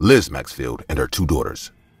 Liz Maxfield and her 2 daughters.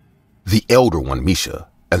 The elder one, Misha,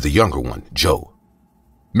 and the younger one, Joe.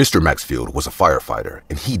 Mr. Maxfield was a firefighter,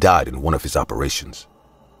 and he died in one of his operations.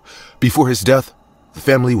 Before his death, the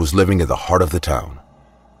family was living in the heart of the town.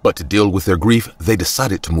 But to deal with their grief, they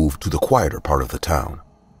decided to move to the quieter part of the town.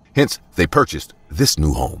 Hence, they purchased this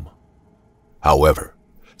new home. However,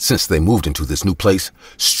 since they moved into this new place,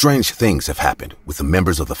 strange things have happened with the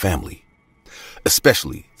members of the family,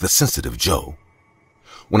 especially the sensitive Joe.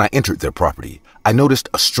 When I entered their property, I noticed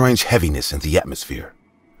a strange heaviness in the atmosphere.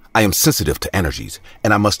 I am sensitive to energies,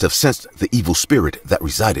 and I must have sensed the evil spirit that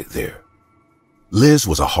resided there. Liz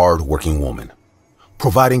was a hard-working woman.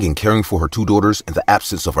 Providing and caring for her 2 daughters in the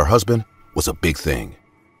absence of her husband was a big thing.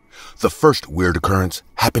 The first weird occurrence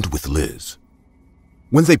happened with Liz.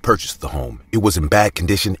 When they purchased the home, it was in bad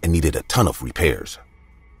condition and needed a ton of repairs.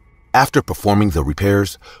 After performing the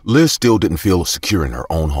repairs, Liz still didn't feel secure in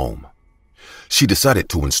her own home. She decided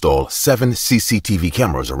to install 7 CCTV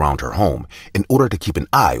cameras around her home in order to keep an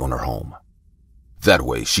eye on her home. That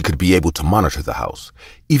way, she could be able to monitor the house,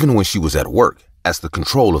 even when she was at work, as the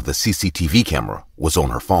control of the CCTV camera was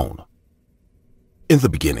on her phone. In the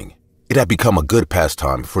beginning, it had become a good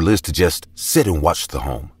pastime for Liz to just sit and watch the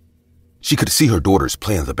home. She could see her daughters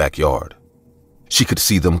play in the backyard. She could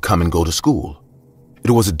see them come and go to school.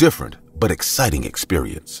 It was a different but exciting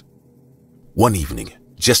experience. One evening,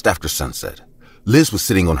 just after sunset, Liz was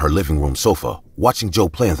sitting on her living room sofa watching Joe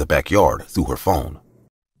play in the backyard through her phone,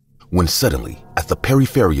 when suddenly, at the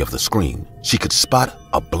periphery of the screen, she could spot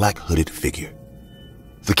a black hooded figure.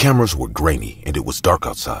 The cameras were grainy and it was dark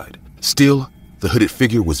outside. Still, the hooded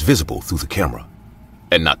figure was visible through the camera.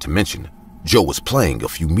 And not to mention, Joe was playing a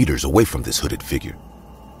few meters away from this hooded figure.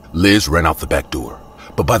 Liz ran out the back door,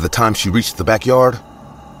 but by the time she reached the backyard,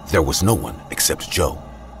 there was no one except Joe.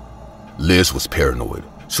 Liz was paranoid,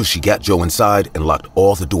 so she got Joe inside and locked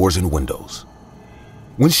all the doors and windows.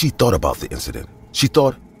 When she thought about the incident, she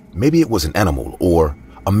thought maybe it was an animal or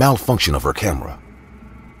a malfunction of her camera.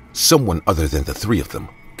 Someone other than the three of them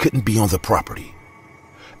couldn't be on the property.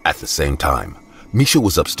 At the same time, Misha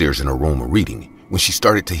was upstairs in her room reading when she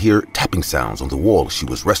started to hear tapping sounds on the wall she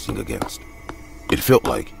was resting against. It felt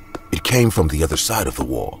like it came from the other side of the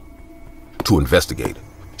wall. To investigate,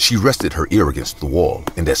 she rested her ear against the wall,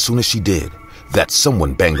 and as soon as she did, that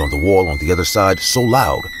someone banged on the wall on the other side so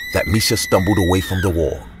loud that Misha stumbled away from the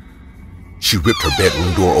wall. She ripped her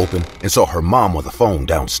bedroom door open and saw her mom on the phone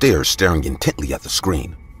downstairs staring intently at the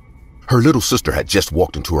screen. Her little sister had just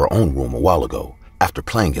walked into her own room a while ago after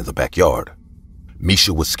playing in the backyard.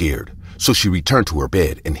 Misha was scared, so she returned to her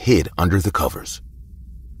bed and hid under the covers.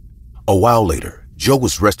 A while later, Joe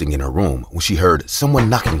was resting in her room when she heard someone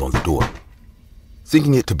knocking on the door.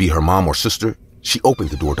 Thinking it to be her mom or sister, she opened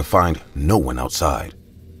the door to find no one outside.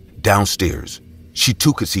 Downstairs, she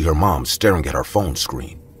too could see her mom staring at her phone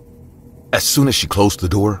screen. As soon as she closed the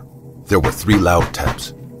door, there were 3 loud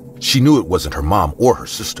taps. She knew it wasn't her mom or her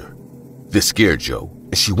sister. This scared Joe,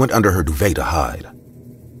 and she went under her duvet to hide.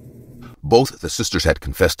 Both the sisters had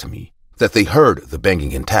confessed to me that they heard the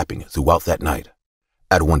banging and tapping throughout that night.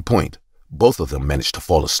 At one point, both of them managed to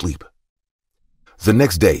fall asleep. The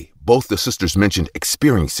next day, both the sisters mentioned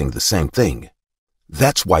experiencing the same thing.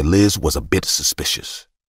 That's why Liz was a bit suspicious.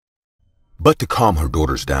 But to calm her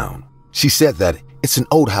daughters down, she said that it's an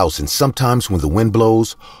old house and sometimes when the wind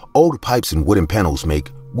blows, old pipes and wooden panels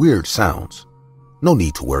make weird sounds. No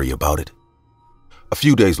need to worry about it. A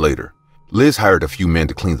few days later, Liz hired a few men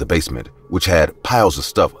to clean the basement, which had piles of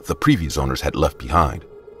stuff the previous owners had left behind.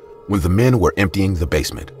 When the men were emptying the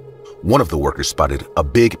basement, one of the workers spotted a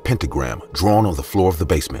big pentagram drawn on the floor of the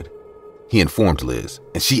basement. He informed Liz,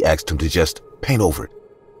 and she asked him to just paint over it.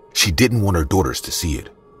 She didn't want her daughters to see it.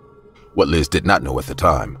 What Liz did not know at the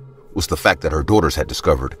time was the fact that her daughters had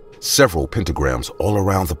discovered several pentagrams all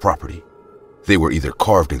around the property. They were either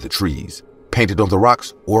carved in the trees, painted on the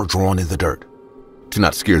rocks, or drawn in the dirt. To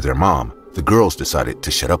not scare their mom, the girls decided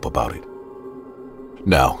to shut up about it.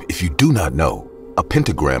 Now, if you do not know, a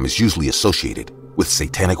pentagram is usually associated with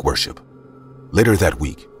satanic worship. Later that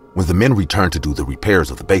week, when the men returned to do the repairs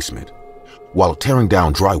of the basement, while tearing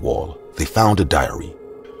down drywall, they found a diary.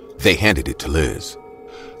 They handed it to Liz.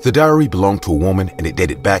 The diary belonged to a woman and it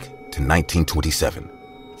dated back to 1927,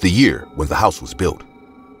 the year when the house was built.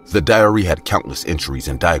 The diary had countless entries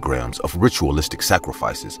and diagrams of ritualistic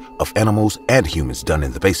sacrifices of animals and humans done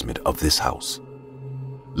in the basement of this house.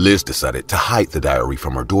 Liz decided to hide the diary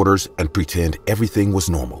from her daughters and pretend everything was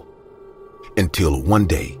normal. Until one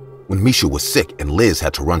day, when Misha was sick and Liz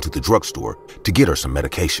had to run to the drugstore to get her some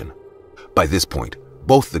medication. By this point,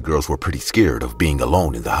 both the girls were pretty scared of being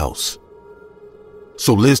alone in the house.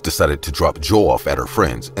 So Liz decided to drop Joe off at her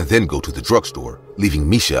friend's and then go to the drugstore, leaving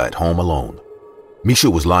Misha at home alone. Misha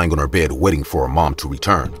was lying on her bed waiting for her mom to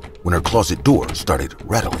return when her closet door started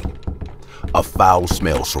rattling. A foul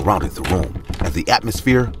smell surrounded the room and the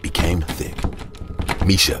atmosphere became thick.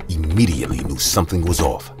 Misha immediately knew something was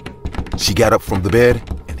off. She got up from the bed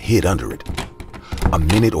and hid under it. A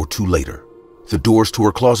minute or two later, the doors to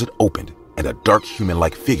her closet opened and a dark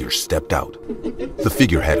human-like figure stepped out. The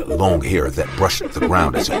figure had long hair that brushed the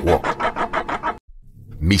ground as it walked.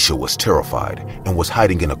 Misha was terrified and was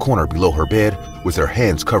hiding in a corner below her bed with her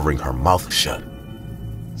hands covering her mouth shut.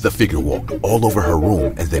 The figure walked all over her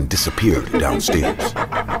room and then disappeared downstairs.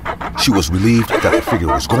 She was relieved that the figure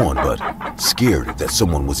was gone, but scared that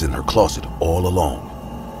someone was in her closet all along.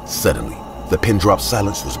 Suddenly, the pin-drop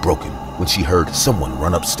silence was broken when she heard someone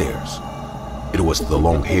run upstairs. It was the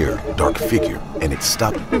long-haired, dark figure, and it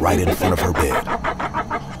stopped right in front of her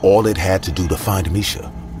bed. All it had to do to find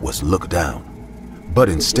Misha was look down. But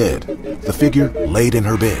instead, the figure laid in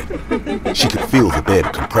her bed. She could feel the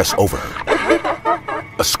bed compress over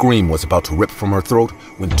her. A scream was about to rip from her throat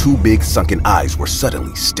when 2 big sunken eyes were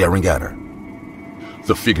suddenly staring at her.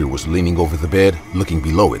 The figure was leaning over the bed, looking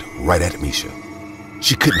below it right at Misha.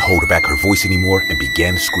 She couldn't hold back her voice anymore and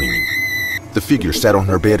began screaming. The figure sat on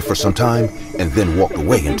her bed for some time and then walked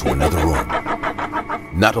away into another room.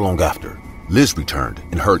 Not long after, Liz returned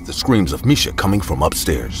and heard the screams of Misha coming from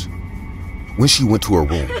upstairs. When she went to her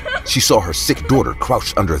room, she saw her sick daughter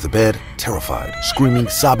crouched under the bed, terrified, screaming,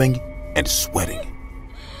 sobbing, and sweating.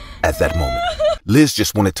 At that moment, Liz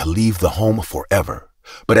just wanted to leave the home forever,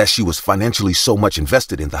 But as she was financially so much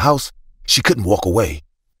invested in the house, she couldn't walk away.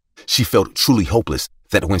 She felt truly hopeless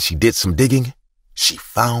that when she did some digging, she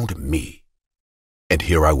found me. And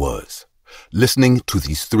here I was, listening to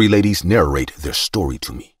these three ladies narrate their story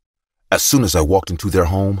to me. As soon as I walked into their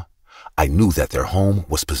home, I knew that their home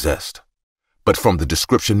was possessed. But from the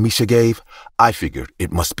description Misha gave, I figured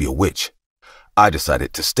it must be a witch. I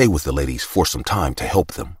decided to stay with the ladies for some time to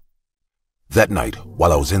help them. That night,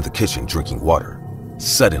 while I was in the kitchen drinking water,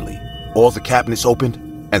 suddenly, all the cabinets opened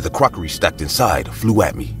and the crockery stacked inside flew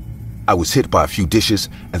at me. I was hit by a few dishes,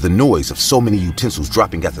 and the noise of so many utensils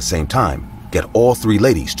dropping at the same time got all three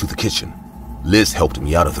ladies to the kitchen. Liz helped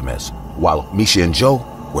me out of the mess, while Misha and Joe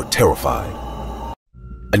were terrified.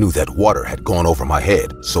 I knew that water had gone over my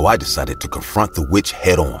head, so I decided to confront the witch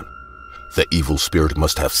head on. The evil spirit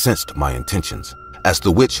must have sensed my intentions, as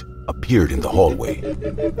the witch appeared in the hallway.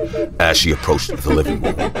 As she approached the living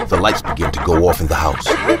room, the lights began to go off in the house.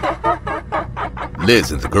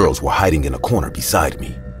 Liz and the girls were hiding in a corner beside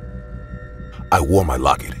me. I wore my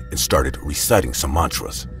locket and started reciting some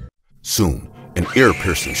mantras. Soon, an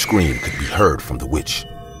ear-piercing scream could be heard from the witch.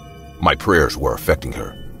 My prayers were affecting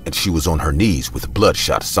her, and she was on her knees with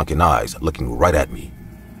bloodshot, sunken eyes looking right at me.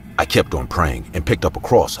 I kept on praying and picked up a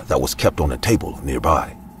cross that was kept on a table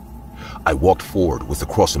nearby. I walked forward with the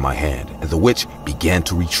cross in my hand, and the witch began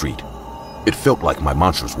to retreat. It felt like my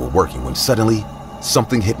mantras were working when suddenly,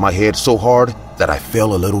 something hit my head so hard that I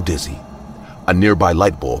fell a little dizzy. A nearby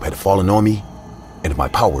light bulb had fallen on me, and my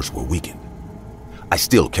powers were weakened. I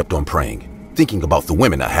still kept on praying, thinking about the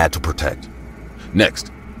women I had to protect.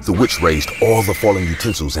 Next, the witch raised all the fallen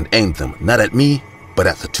utensils and aimed them not at me, but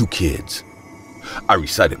at the two kids. I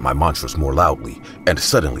recited my mantras more loudly, and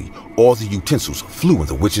suddenly, all the utensils flew in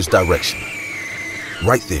the witch's direction.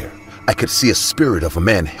 Right there, I could see a spirit of a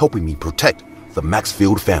man helping me protect the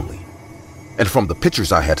Maxfield family. And from the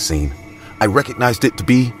pictures I had seen, I recognized it to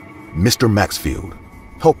be Mr. Maxfield,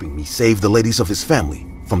 helping me save the ladies of his family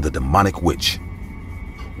from the demonic witch.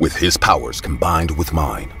 With his powers combined with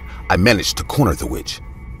mine, I managed to corner the witch.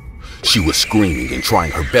 She was screaming and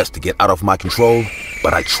trying her best to get out of my control,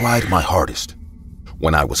 but I tried my hardest.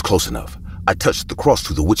 When I was close enough, I touched the cross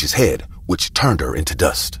to the witch's head, which turned her into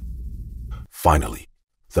dust. Finally,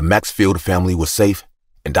 the Maxfield family was safe,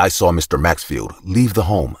 and I saw Mr. Maxfield leave the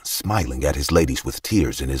home smiling at his ladies with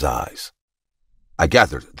tears in his eyes. I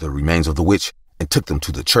gathered the remains of the witch and took them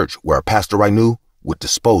to the church where a pastor I knew would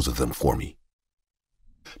dispose of them for me.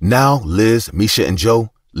 Now Liz, Misha, and Joe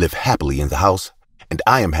live happily in the house, and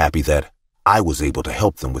I am happy that I was able to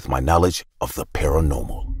help them with my knowledge of the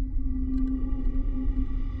paranormal.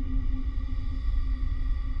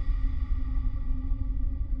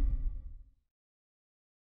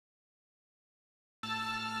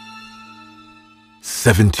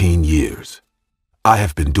 "17 years. I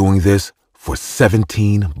have been doing this for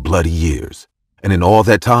 17 bloody years. And in all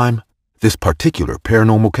that time, this particular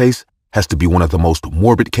paranormal case has to be one of the most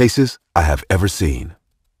morbid cases I have ever seen.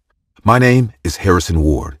 My name is Harrison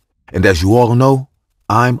Ward, and as you all know,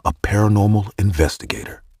 I'm a paranormal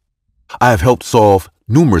investigator. I have helped solve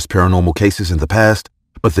numerous paranormal cases in the past,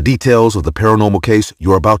 but the details of the paranormal case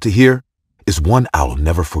you're about to hear is one I'll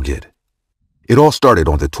never forget. It all started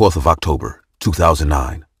on the 12th of October,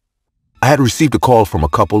 2009. I had received a call from a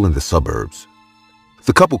couple in the suburbs.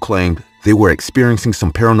 The couple claimed they were experiencing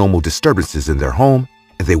some paranormal disturbances in their home,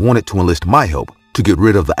 and they wanted to enlist my help to get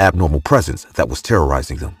rid of the abnormal presence that was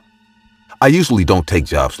terrorizing them. I usually don't take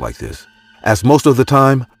jobs like this, as most of the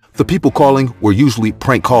time, the people calling were usually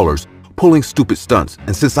prank callers pulling stupid stunts,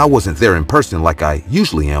 and since I wasn't there in person like I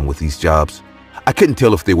usually am with these jobs, I couldn't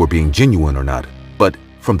tell if they were being genuine or not, but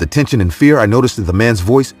from the tension and fear I noticed in the man's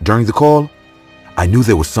voice during the call, I knew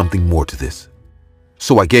there was something more to this.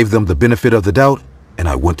 So I gave them the benefit of the doubt, and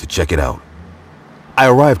I went to check it out. I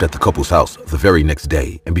arrived at the couple's house the very next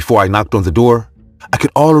day, and before I knocked on the door, I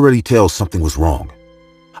could already tell something was wrong.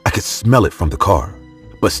 I could smell it from the car,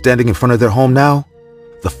 but standing in front of their home now,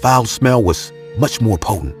 the foul smell was much more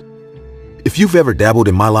potent. If you've ever dabbled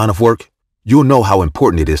in my line of work, you'll know how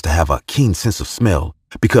important it is to have a keen sense of smell,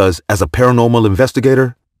 because as a paranormal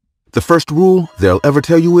investigator, the first rule they'll ever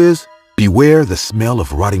tell you is, beware the smell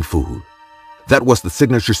of rotting food. That was the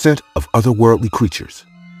signature scent of otherworldly creatures.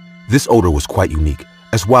 This odor was quite unique,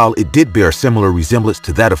 as while it did bear a similar resemblance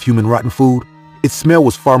to that of human rotten food, its smell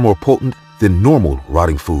was far more potent than normal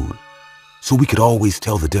rotting food. So we could always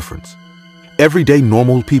tell the difference. Everyday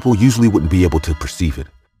normal people usually wouldn't be able to perceive it,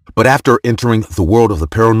 but after entering the world of the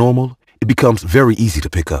paranormal, it becomes very easy to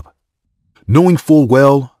pick up. Knowing full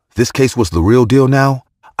well this case was the real deal now,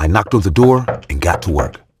 I knocked on the door and got to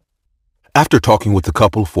work. After talking with the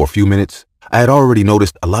couple for a few minutes, I had already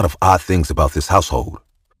noticed a lot of odd things about this household.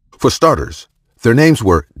 For starters, their names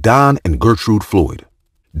were Don and Gertrude Floyd.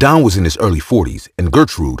 Don was in his early 40s and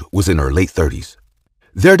Gertrude was in her late 30s.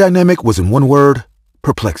 Their dynamic was, in one word,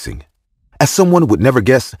 perplexing, as someone would never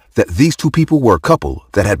guess that these two people were a couple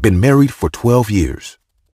that had been married for 12 years.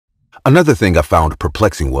 Another thing I found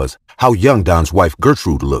perplexing was how young Don's wife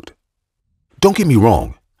Gertrude looked. Don't get me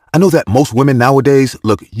wrong, I know that most women nowadays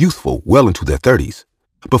look youthful well into their 30s,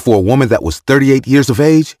 but for a woman that was 38 years of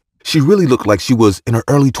age, she really looked like she was in her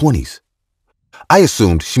early 20s. I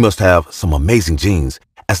assumed she must have some amazing genes,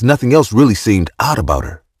 as nothing else really seemed odd about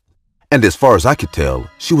her. And as far as I could tell,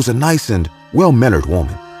 she was a nice and well-mannered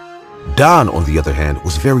woman. Don, on the other hand,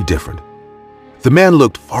 was very different. The man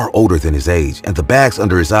looked far older than his age, and the bags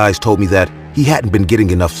under his eyes told me that he hadn't been getting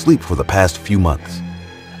enough sleep for the past few months.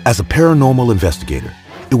 As a paranormal investigator,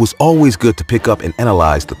 it was always good to pick up and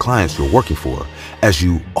analyze the clients you're working for, as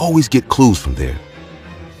you always get clues from there.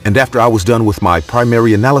 And after I was done with my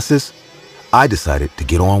primary analysis, I decided to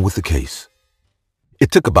get on with the case.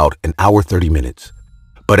 It took about an hour 30 minutes,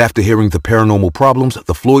 but after hearing the paranormal problems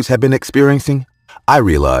the Floyds had been experiencing, I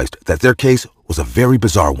realized that their case was a very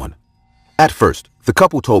bizarre one. At first, the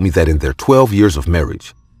couple told me that in their 12 years of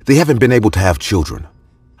marriage, they haven't been able to have children.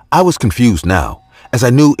 I was confused now, as I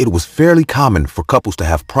knew it was fairly common for couples to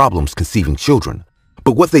have problems conceiving children,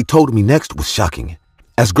 but what they told me next was shocking,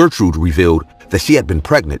 as Gertrude revealed that she had been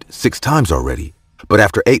pregnant 6 times already, but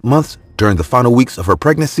after 8 months, during the final weeks of her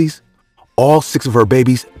pregnancies, all 6 of her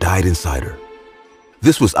babies died inside her.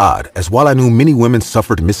 This was odd, as while I knew many women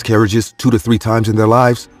suffered miscarriages 2 to 3 times in their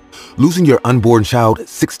lives, losing your unborn child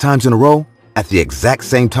 6 times in a row, at the exact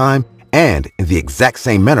same time, and in the exact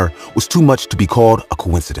same manner was too much to be called a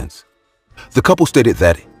coincidence. The couple stated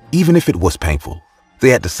that, even if it was painful, they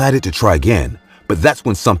had decided to try again, but that's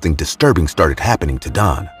when something disturbing started happening to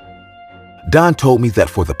Don. Don told me that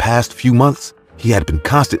for the past few months, he had been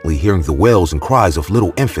constantly hearing the wails and cries of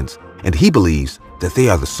little infants, and he believes that they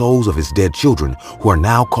are the souls of his dead children who are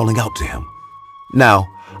now calling out to him. Now,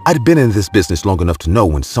 I'd been in this business long enough to know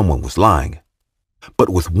when someone was lying. But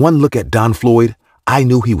with one look at Don Floyd, I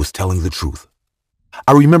knew he was telling the truth.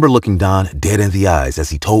 I remember looking Don dead in the eyes as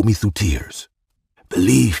he told me through tears,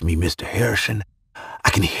 "Believe me, Mr. Harrison, I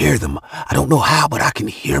can hear them. I don't know how, but I can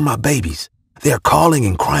hear my babies. They're calling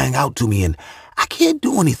and crying out to me, and I can't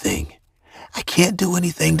do anything. I can't do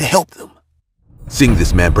anything to help them." Seeing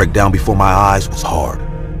this man break down before my eyes was hard.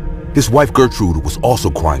 His wife Gertrude was also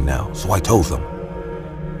crying now, so I told them,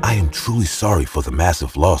 "I am truly sorry for the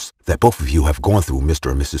massive loss that both of you have gone through,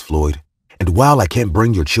 Mr. and Mrs. Floyd. And while I can't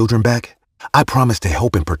bring your children back, I promise to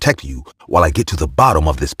help and protect you while I get to the bottom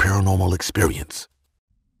of this paranormal experience."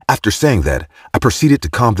 After saying that, I proceeded to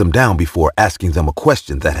calm them down before asking them a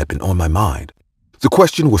question that had been on my mind. The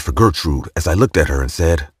question was for Gertrude, as I looked at her and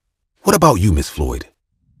said, "What about you, Miss Floyd?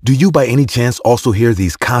 Do you by any chance also hear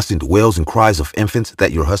these constant wails and cries of infants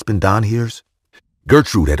that your husband Don hears?"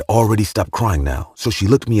 Gertrude had already stopped crying now, so she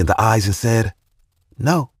looked me in the eyes and said,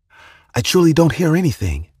 "No, I truly don't hear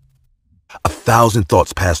anything." 1,000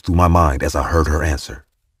 thoughts passed through my mind as I heard her answer.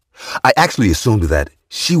 I actually assumed that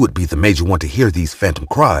she would be the major one to hear these phantom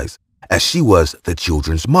cries, as she was the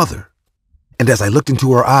children's mother. And as I looked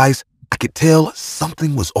into her eyes, I could tell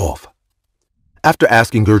something was off. After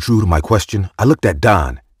asking Gertrude my question, I looked at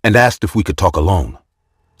Don and asked if we could talk alone.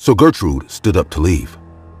 So Gertrude stood up to leave.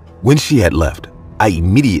 When she had left, I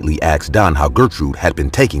immediately asked Don how Gertrude had been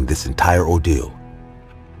taking this entire ordeal.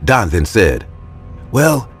 Don then said,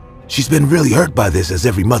 "Well, she's been really hurt by this, as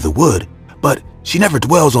every mother would, but she never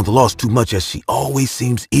dwells on the loss too much, as she always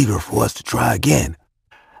seems eager for us to try again.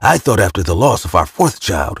 I thought after the loss of our 4th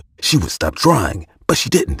child, she would stop trying, but she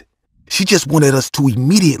didn't. She just wanted us to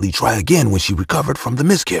immediately try again when she recovered from the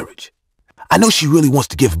miscarriage. I know she really wants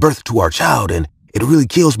to give birth to our child, and it really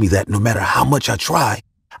kills me that no matter how much I try,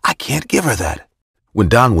 I can't give her that." When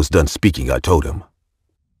Don was done speaking, I told him,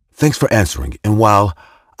 "Thanks for answering, and while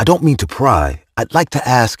I don't mean to pry, I'd like to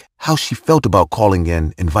ask how she felt about calling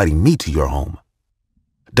and inviting me to your home."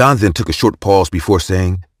 Don then took a short pause before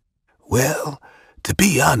saying, "Well, to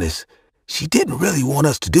be honest, she didn't really want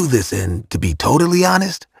us to do this, and to be totally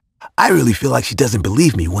honest, I really feel like she doesn't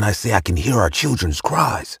believe me when I say I can hear our children's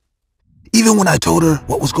cries. Even when I told her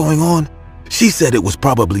what was going on, she said it was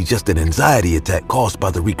probably just an anxiety attack caused by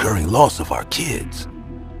the recurring loss of our kids.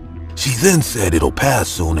 She then said it'll pass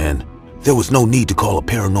soon and there was no need to call a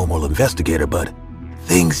paranormal investigator, but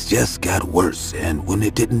things just got worse, and when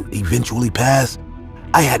it didn't eventually pass,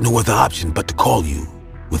 I had no other option but to call you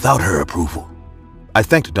without her approval." I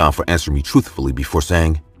thanked Don for answering me truthfully before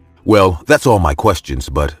saying, "Well, that's all my questions,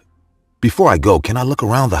 but before I go, can I look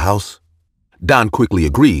around the house?" Don quickly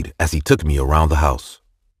agreed as he took me around the house.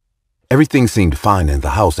 Everything seemed fine in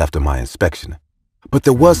the house after my inspection, but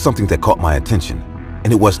there was something that caught my attention,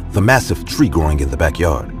 and it was the massive tree growing in the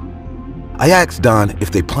backyard. I asked Don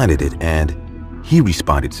if they planted it, and he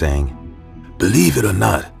responded saying, "Believe it or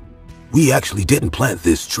not, we actually didn't plant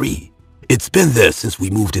this tree. It's been there since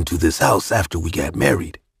we moved into this house after we got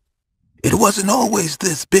married. It wasn't always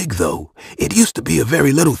this big, though. It used to be a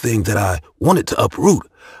very little thing that I wanted to uproot,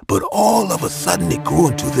 but all of a sudden it grew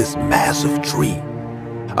into this massive tree."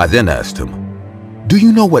 I then asked him, "Do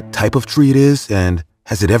you know what type of tree it is, and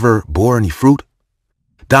has it ever bore any fruit?"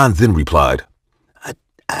 Don then replied,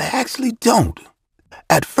 I actually don't.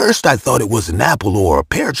 At first I thought it was an apple or a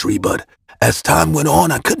pear tree, but as time went on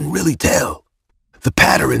I couldn't really tell. The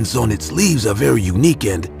patterns on its leaves are very unique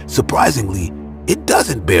and, surprisingly, it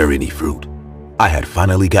doesn't bear any fruit. I had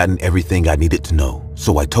finally gotten everything I needed to know,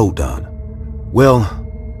 so I told Don, "Well,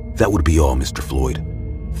 that would be all, Mr. Floyd.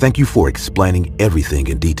 Thank you for explaining everything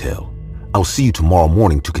in detail. I'll see you tomorrow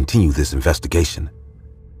morning to continue this investigation."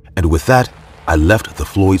 And with that, I left the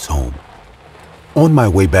Floyd's home. On my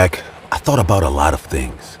way back, I thought about a lot of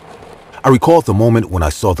things. I recalled the moment when I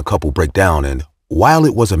saw the couple break down, and while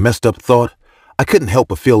it was a messed up thought, I couldn't help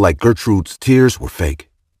but feel like Gertrude's tears were fake.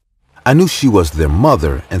 I knew she was their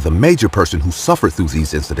mother and the major person who suffered through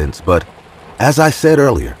these incidents, but as I said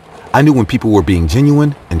earlier, I knew when people were being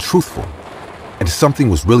genuine and truthful, and something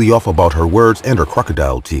was really off about her words and her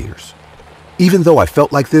crocodile tears. Even though I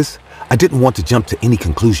felt like this, I didn't want to jump to any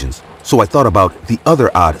conclusions, so I thought about the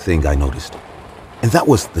other odd thing I noticed, and that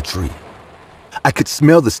was the tree. I could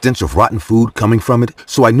smell the stench of rotten food coming from it,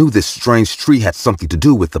 so I knew this strange tree had something to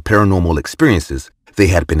do with the paranormal experiences they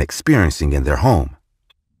had been experiencing in their home.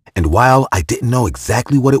 And while I didn't know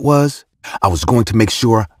exactly what it was, I was going to make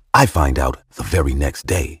sure I find out the very next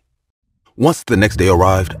day. Once the next day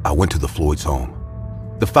arrived, I went to the Floyd's home.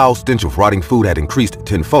 The foul stench of rotting food had increased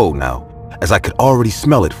tenfold now, as I could already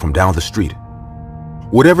smell it from down the street.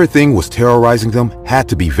 Whatever thing was terrorizing them had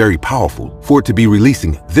to be very powerful for it to be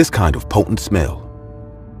releasing this kind of potent smell.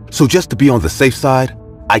 So just to be on the safe side,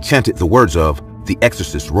 I chanted the words of the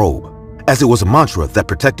exorcist robe, as it was a mantra that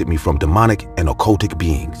protected me from demonic and occultic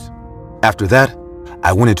beings. After that,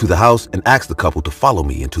 I went into the house and asked the couple to follow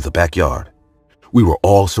me into the backyard. We were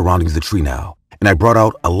all surrounding the tree now, and I brought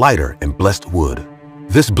out a lighter and blessed wood.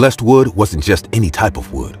 This blessed wood wasn't just any type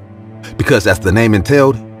of wood, because as the name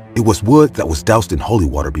entailed, it was wood that was doused in holy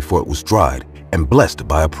water before it was dried and blessed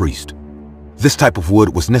by a priest. This type of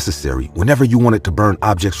wood was necessary whenever you wanted to burn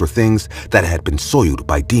objects or things that had been soiled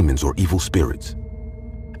by demons or evil spirits.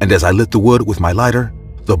 And as I lit the wood with my lighter,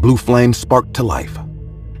 the blue flame sparked to life.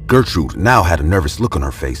 Gertrude now had a nervous look on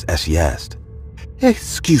her face as she asked,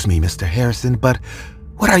 "Excuse me, Mr. Harrison, but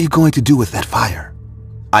what are you going to do with that fire?"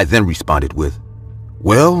 I then responded with,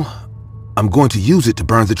 "Well, I'm going to use it to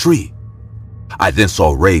burn the tree." I then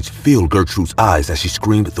saw rage fill Gertrude's eyes as she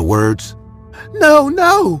screamed the words, "No,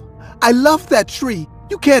 no! I love that tree!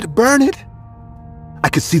 You can't burn it!" I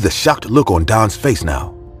could see the shocked look on Don's face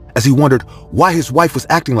now, as he wondered why his wife was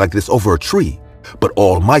acting like this over a tree, but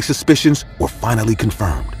all my suspicions were finally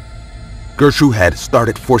confirmed. Gertrude had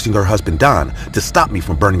started forcing her husband Don to stop me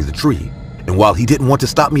from burning the tree, and while he didn't want to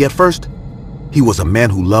stop me at first, he was a man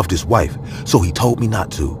who loved his wife, so he told me not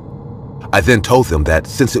to. I then told them that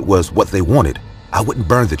since it was what they wanted, I wouldn't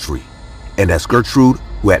burn the tree. And as Gertrude,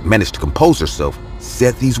 who had managed to compose herself,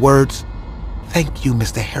 said these words, "Thank you,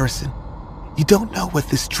 Mr. Harrison. You don't know what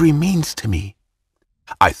this tree means to me."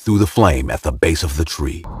 I threw the flame at the base of the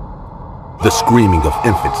tree. The screaming of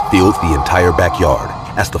infants filled the entire backyard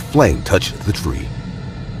as the flame touched the tree.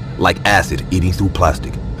 Like acid eating through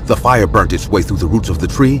plastic, the fire burnt its way through the roots of the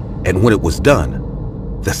tree, and when it was done,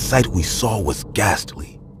 the sight we saw was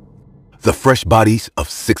ghastly. The fresh bodies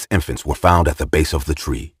of 6 infants were found at the base of the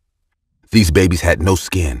tree. These babies had no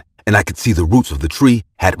skin, and I could see the roots of the tree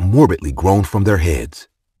had morbidly grown from their heads.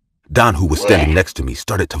 Don, who was standing next to me,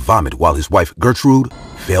 started to vomit while his wife, Gertrude,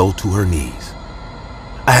 fell to her knees.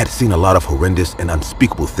 I had seen a lot of horrendous and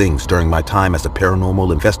unspeakable things during my time as a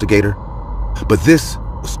paranormal investigator, but this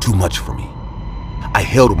was too much for me. I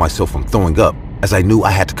held myself from throwing up as I knew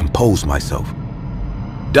I had to compose myself.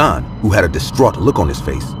 Don, who had a distraught look on his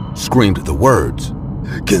face, screamed the words,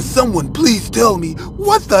 "Can someone please tell me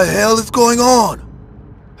what the hell is going on?"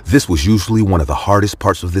 This was usually one of the hardest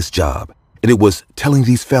parts of this job, and it was telling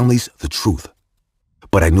these families the truth.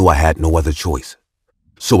 But I knew I had no other choice.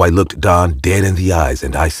 So I looked Don dead in the eyes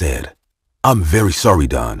and I said, "I'm very sorry,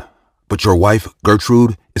 Don, but your wife,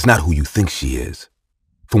 Gertrude, is not who you think she is.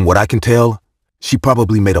 From what I can tell, she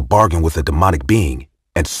probably made a bargain with a demonic being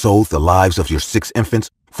and sold the lives of your 6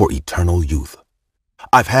 infants for eternal youth.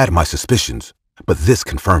 I've had my suspicions, but this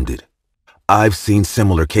confirmed it. I've seen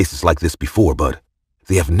similar cases like this before, but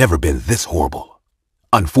they have never been this horrible.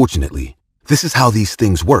 Unfortunately, this is how these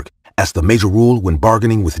things work, as the major rule when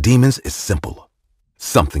bargaining with demons is simple.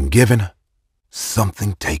 Something given,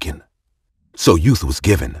 something taken. So youth was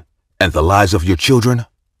given, and the lives of your children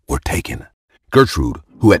were taken. Gertrude,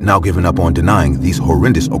 who had now given up on denying these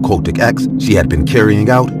horrendous occultic acts she had been carrying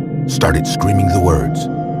out, started screaming the words.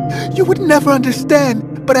 You would never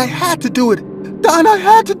understand, but I had to do it. Don, I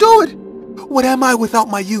had to do it. What am I without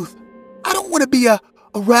my youth? I don't want to be a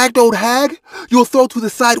ragged old hag you'll throw to the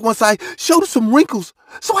side once I showed some wrinkles.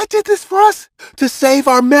 So I did this for us, to save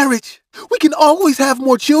our marriage. We can always have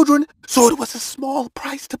more children, so it was a small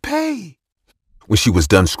price to pay. When she was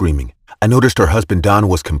done screaming, I noticed her husband Don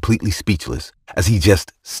was completely speechless as he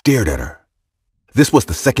just stared at her. This was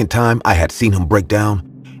the second time I had seen him break down,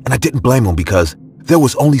 and I didn't blame him because there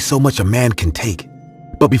was only so much a man can take.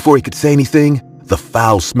 But before he could say anything, the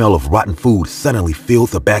foul smell of rotten food suddenly filled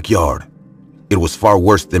the backyard. It was far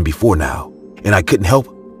worse than before now, and I couldn't help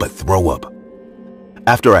but throw up.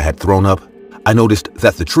 After I had thrown up, I noticed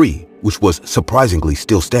that the tree, which was surprisingly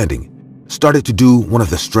still standing, started to do one of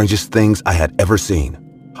the strangest things I had ever seen.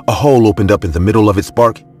 A hole opened up in the middle of its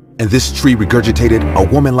bark, and this tree regurgitated a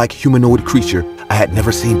woman-like humanoid creature I had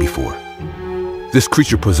never seen before. This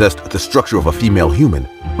creature possessed the structure of a female human,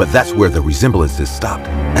 but that's where the resemblances stopped,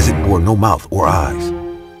 as it bore no mouth or eyes.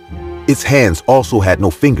 Its hands also had no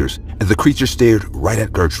fingers, and the creature stared right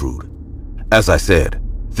at Gertrude. As I said,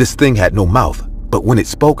 this thing had no mouth, but when it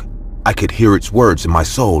spoke, I could hear its words in my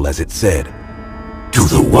soul as it said, "To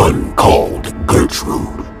the one called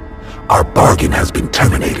Gertrude, our bargain has been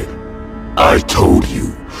terminated. I told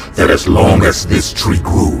you that as long as this tree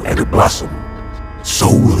grew and blossomed, so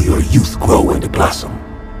will your youth grow and blossom.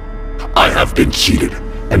 I have been cheated,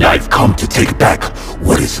 and I've come to take back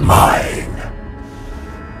what is mine."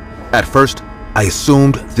 At first, I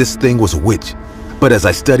assumed this thing was a witch, but as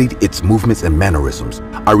I studied its movements and mannerisms,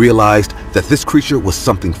 I realized that this creature was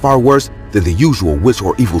something far worse than the usual witch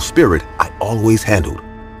or evil spirit I always handled.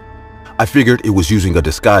 I figured it was using a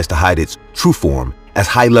disguise to hide its true form, as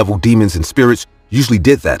high-level demons and spirits usually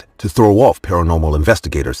did that to throw off paranormal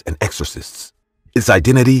investigators and exorcists. Its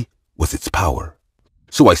identity was its power.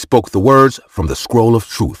 So I spoke the words from the Scroll of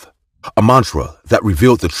Truth, a mantra that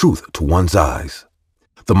revealed the truth to one's eyes.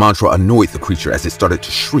 The mantra annoyed the creature as it started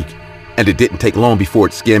to shriek, and it didn't take long before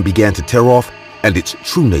its skin began to tear off and its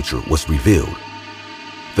true nature was revealed.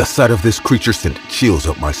 The sight of this creature sent chills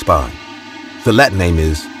up my spine. The Latin name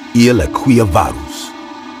is Il Equivarus,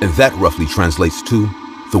 and that roughly translates to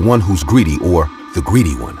the one who's greedy or the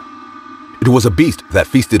greedy one. It was a beast that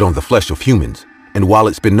feasted on the flesh of humans, and while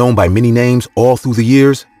it's been known by many names all through the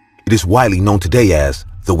years, it is widely known today as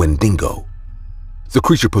the Wendigo. The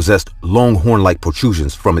creature possessed long horn-like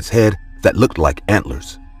protrusions from its head that looked like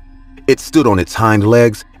antlers. It stood on its hind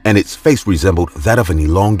legs, and its face resembled that of an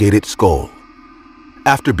elongated skull.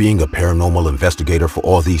 After being a paranormal investigator for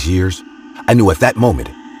all these years, I knew at that moment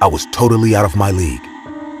I was totally out of my league.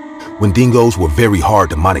 Wendigos were very hard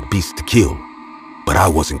demonic beasts to kill, but I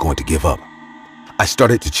wasn't going to give up. I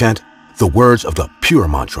started to chant the words of the pure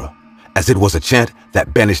mantra, as it was a chant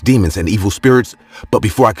that banished demons and evil spirits, but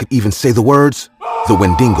before I could even say the words, the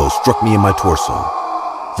Wendigo struck me in my torso.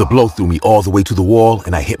 The blow threw me all the way to the wall,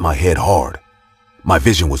 and I hit my head hard. My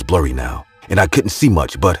vision was blurry now, and I couldn't see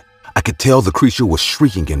much, but I could tell the creature was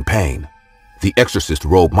shrieking in pain. The exorcist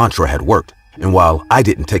robe mantra had worked, and while I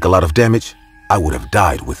didn't take a lot of damage, I would have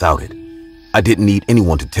died without it. I didn't need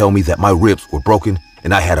anyone to tell me that my ribs were broken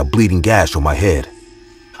and I had a bleeding gash on my head.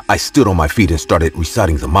 I stood on my feet and started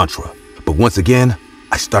reciting the mantra, but once again,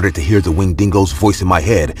 I started to hear the Wendigo's voice in my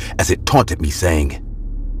head as it taunted me, saying,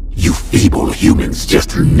 "You feeble humans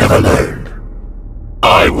just never learned.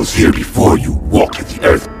 I was here before you walked the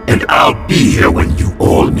earth, and I'll be here when you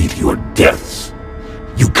all meet your deaths.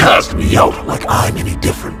 You cast me out like I'm any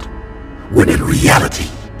different, when in reality,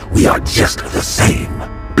 we are just the same,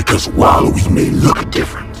 because while we may look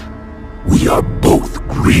different, we are both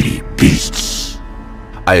greedy beasts."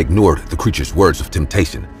 I ignored the creature's words of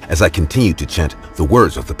temptation as I continued to chant the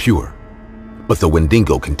words of the pure. But the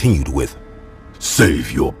Wendigo continued with,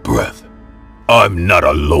 "Save your breath. I'm not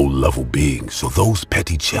a low-level being, so those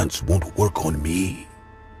petty chants won't work on me.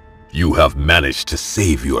 You have managed to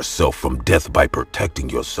save yourself from death by protecting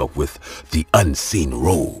yourself with the unseen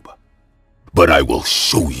robe. But I will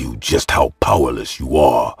show you just how powerless you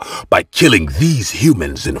are by killing these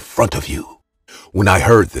humans in front of you." When I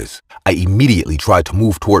heard this, I immediately tried to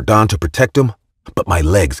move toward Don to protect him, but my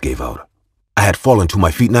legs gave out. I had fallen to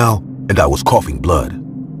my feet now, and I was coughing blood.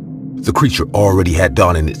 The creature already had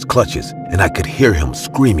Don in its clutches, and I could hear him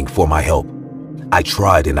screaming for my help. I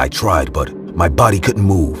tried and I tried, but my body couldn't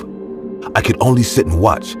move. I could only sit and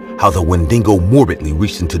watch how the Wendigo morbidly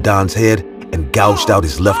reached into Don's head and gouged out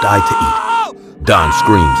his left eye to eat. Don's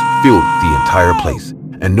screams filled the entire place,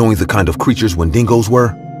 and knowing the kind of creatures Wendigos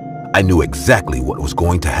were, I knew exactly what was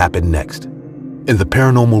going to happen next. In the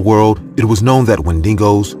paranormal world, it was known that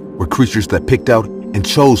Wendigos were creatures that picked out and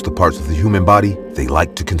chose the parts of the human body they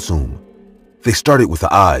liked to consume. They started with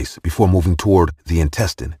the eyes before moving toward the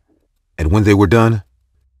intestine, and when they were done,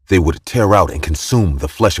 they would tear out and consume the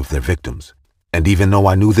flesh of their victims. And even though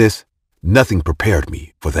I knew this, nothing prepared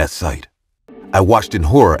me for that sight. I watched in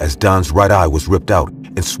horror as Don's right eye was ripped out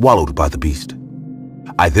and swallowed by the beast.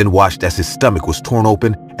 I then watched as his stomach was torn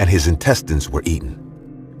open and his intestines were eaten.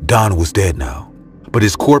 Don was dead now, but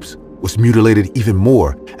his corpse was mutilated even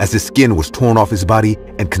more as his skin was torn off his body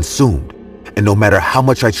and consumed. And no matter how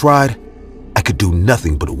much I tried, I could do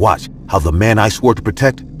nothing but watch how the man I swore to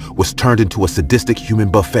protect was turned into a sadistic human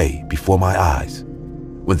buffet before my eyes.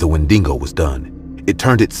 When the Wendigo was done, it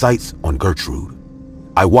turned its sights on Gertrude.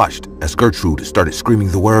 I watched as Gertrude started screaming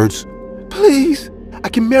the words, Please, I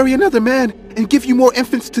can marry another man and give you more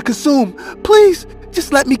infants to consume. Please,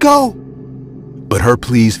 just let me go. But her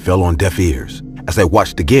pleas fell on deaf ears as I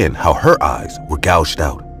watched again how her eyes were gouged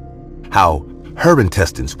out, how her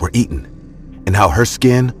intestines were eaten, and how her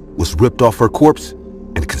skin was ripped off her corpse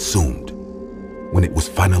and consumed. When it was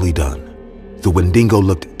finally done, the Wendigo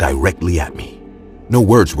looked directly at me. No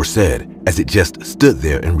words were said as it just stood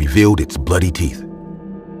there and revealed its bloody teeth.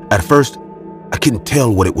 At first, I couldn't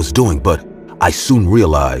tell what it was doing, but I soon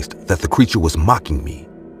realized that the creature was mocking me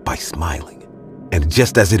by smiling. And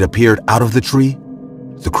just as it appeared out of the tree,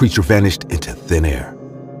 the creature vanished into thin air.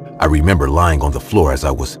 I remember lying on the floor as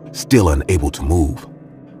I was still unable to move.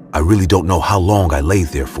 I really don't know how long I lay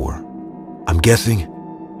there for. I'm guessing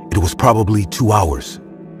it was probably 2 hours.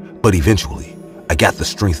 But eventually, I got the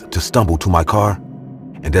strength to stumble to my car,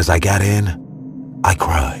 and as I got in, I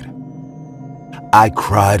cried. I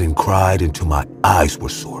cried and cried until my eyes were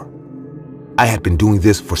sore. I had been doing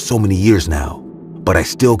this for so many years now, but I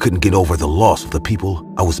still couldn't get over the loss of the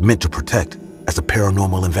people I was meant to protect as a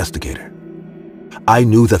paranormal investigator. I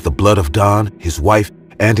knew that the blood of Don, his wife,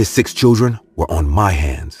 and his 6 children were on my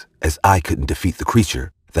hands, as I couldn't defeat the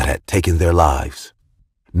creature that had taken their lives.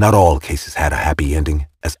 Not all cases had a happy ending,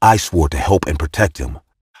 as I swore to help and protect him,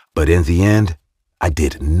 but in the end, I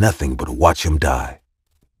did nothing but watch him die.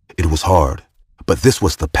 It was hard, but this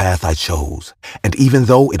was the path I chose, and even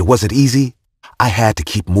though it wasn't easy, I had to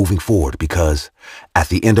keep moving forward because, at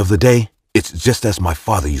the end of the day, it's just as my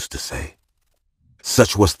father used to say.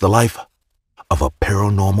 Such was the life of a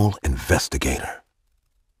paranormal investigator.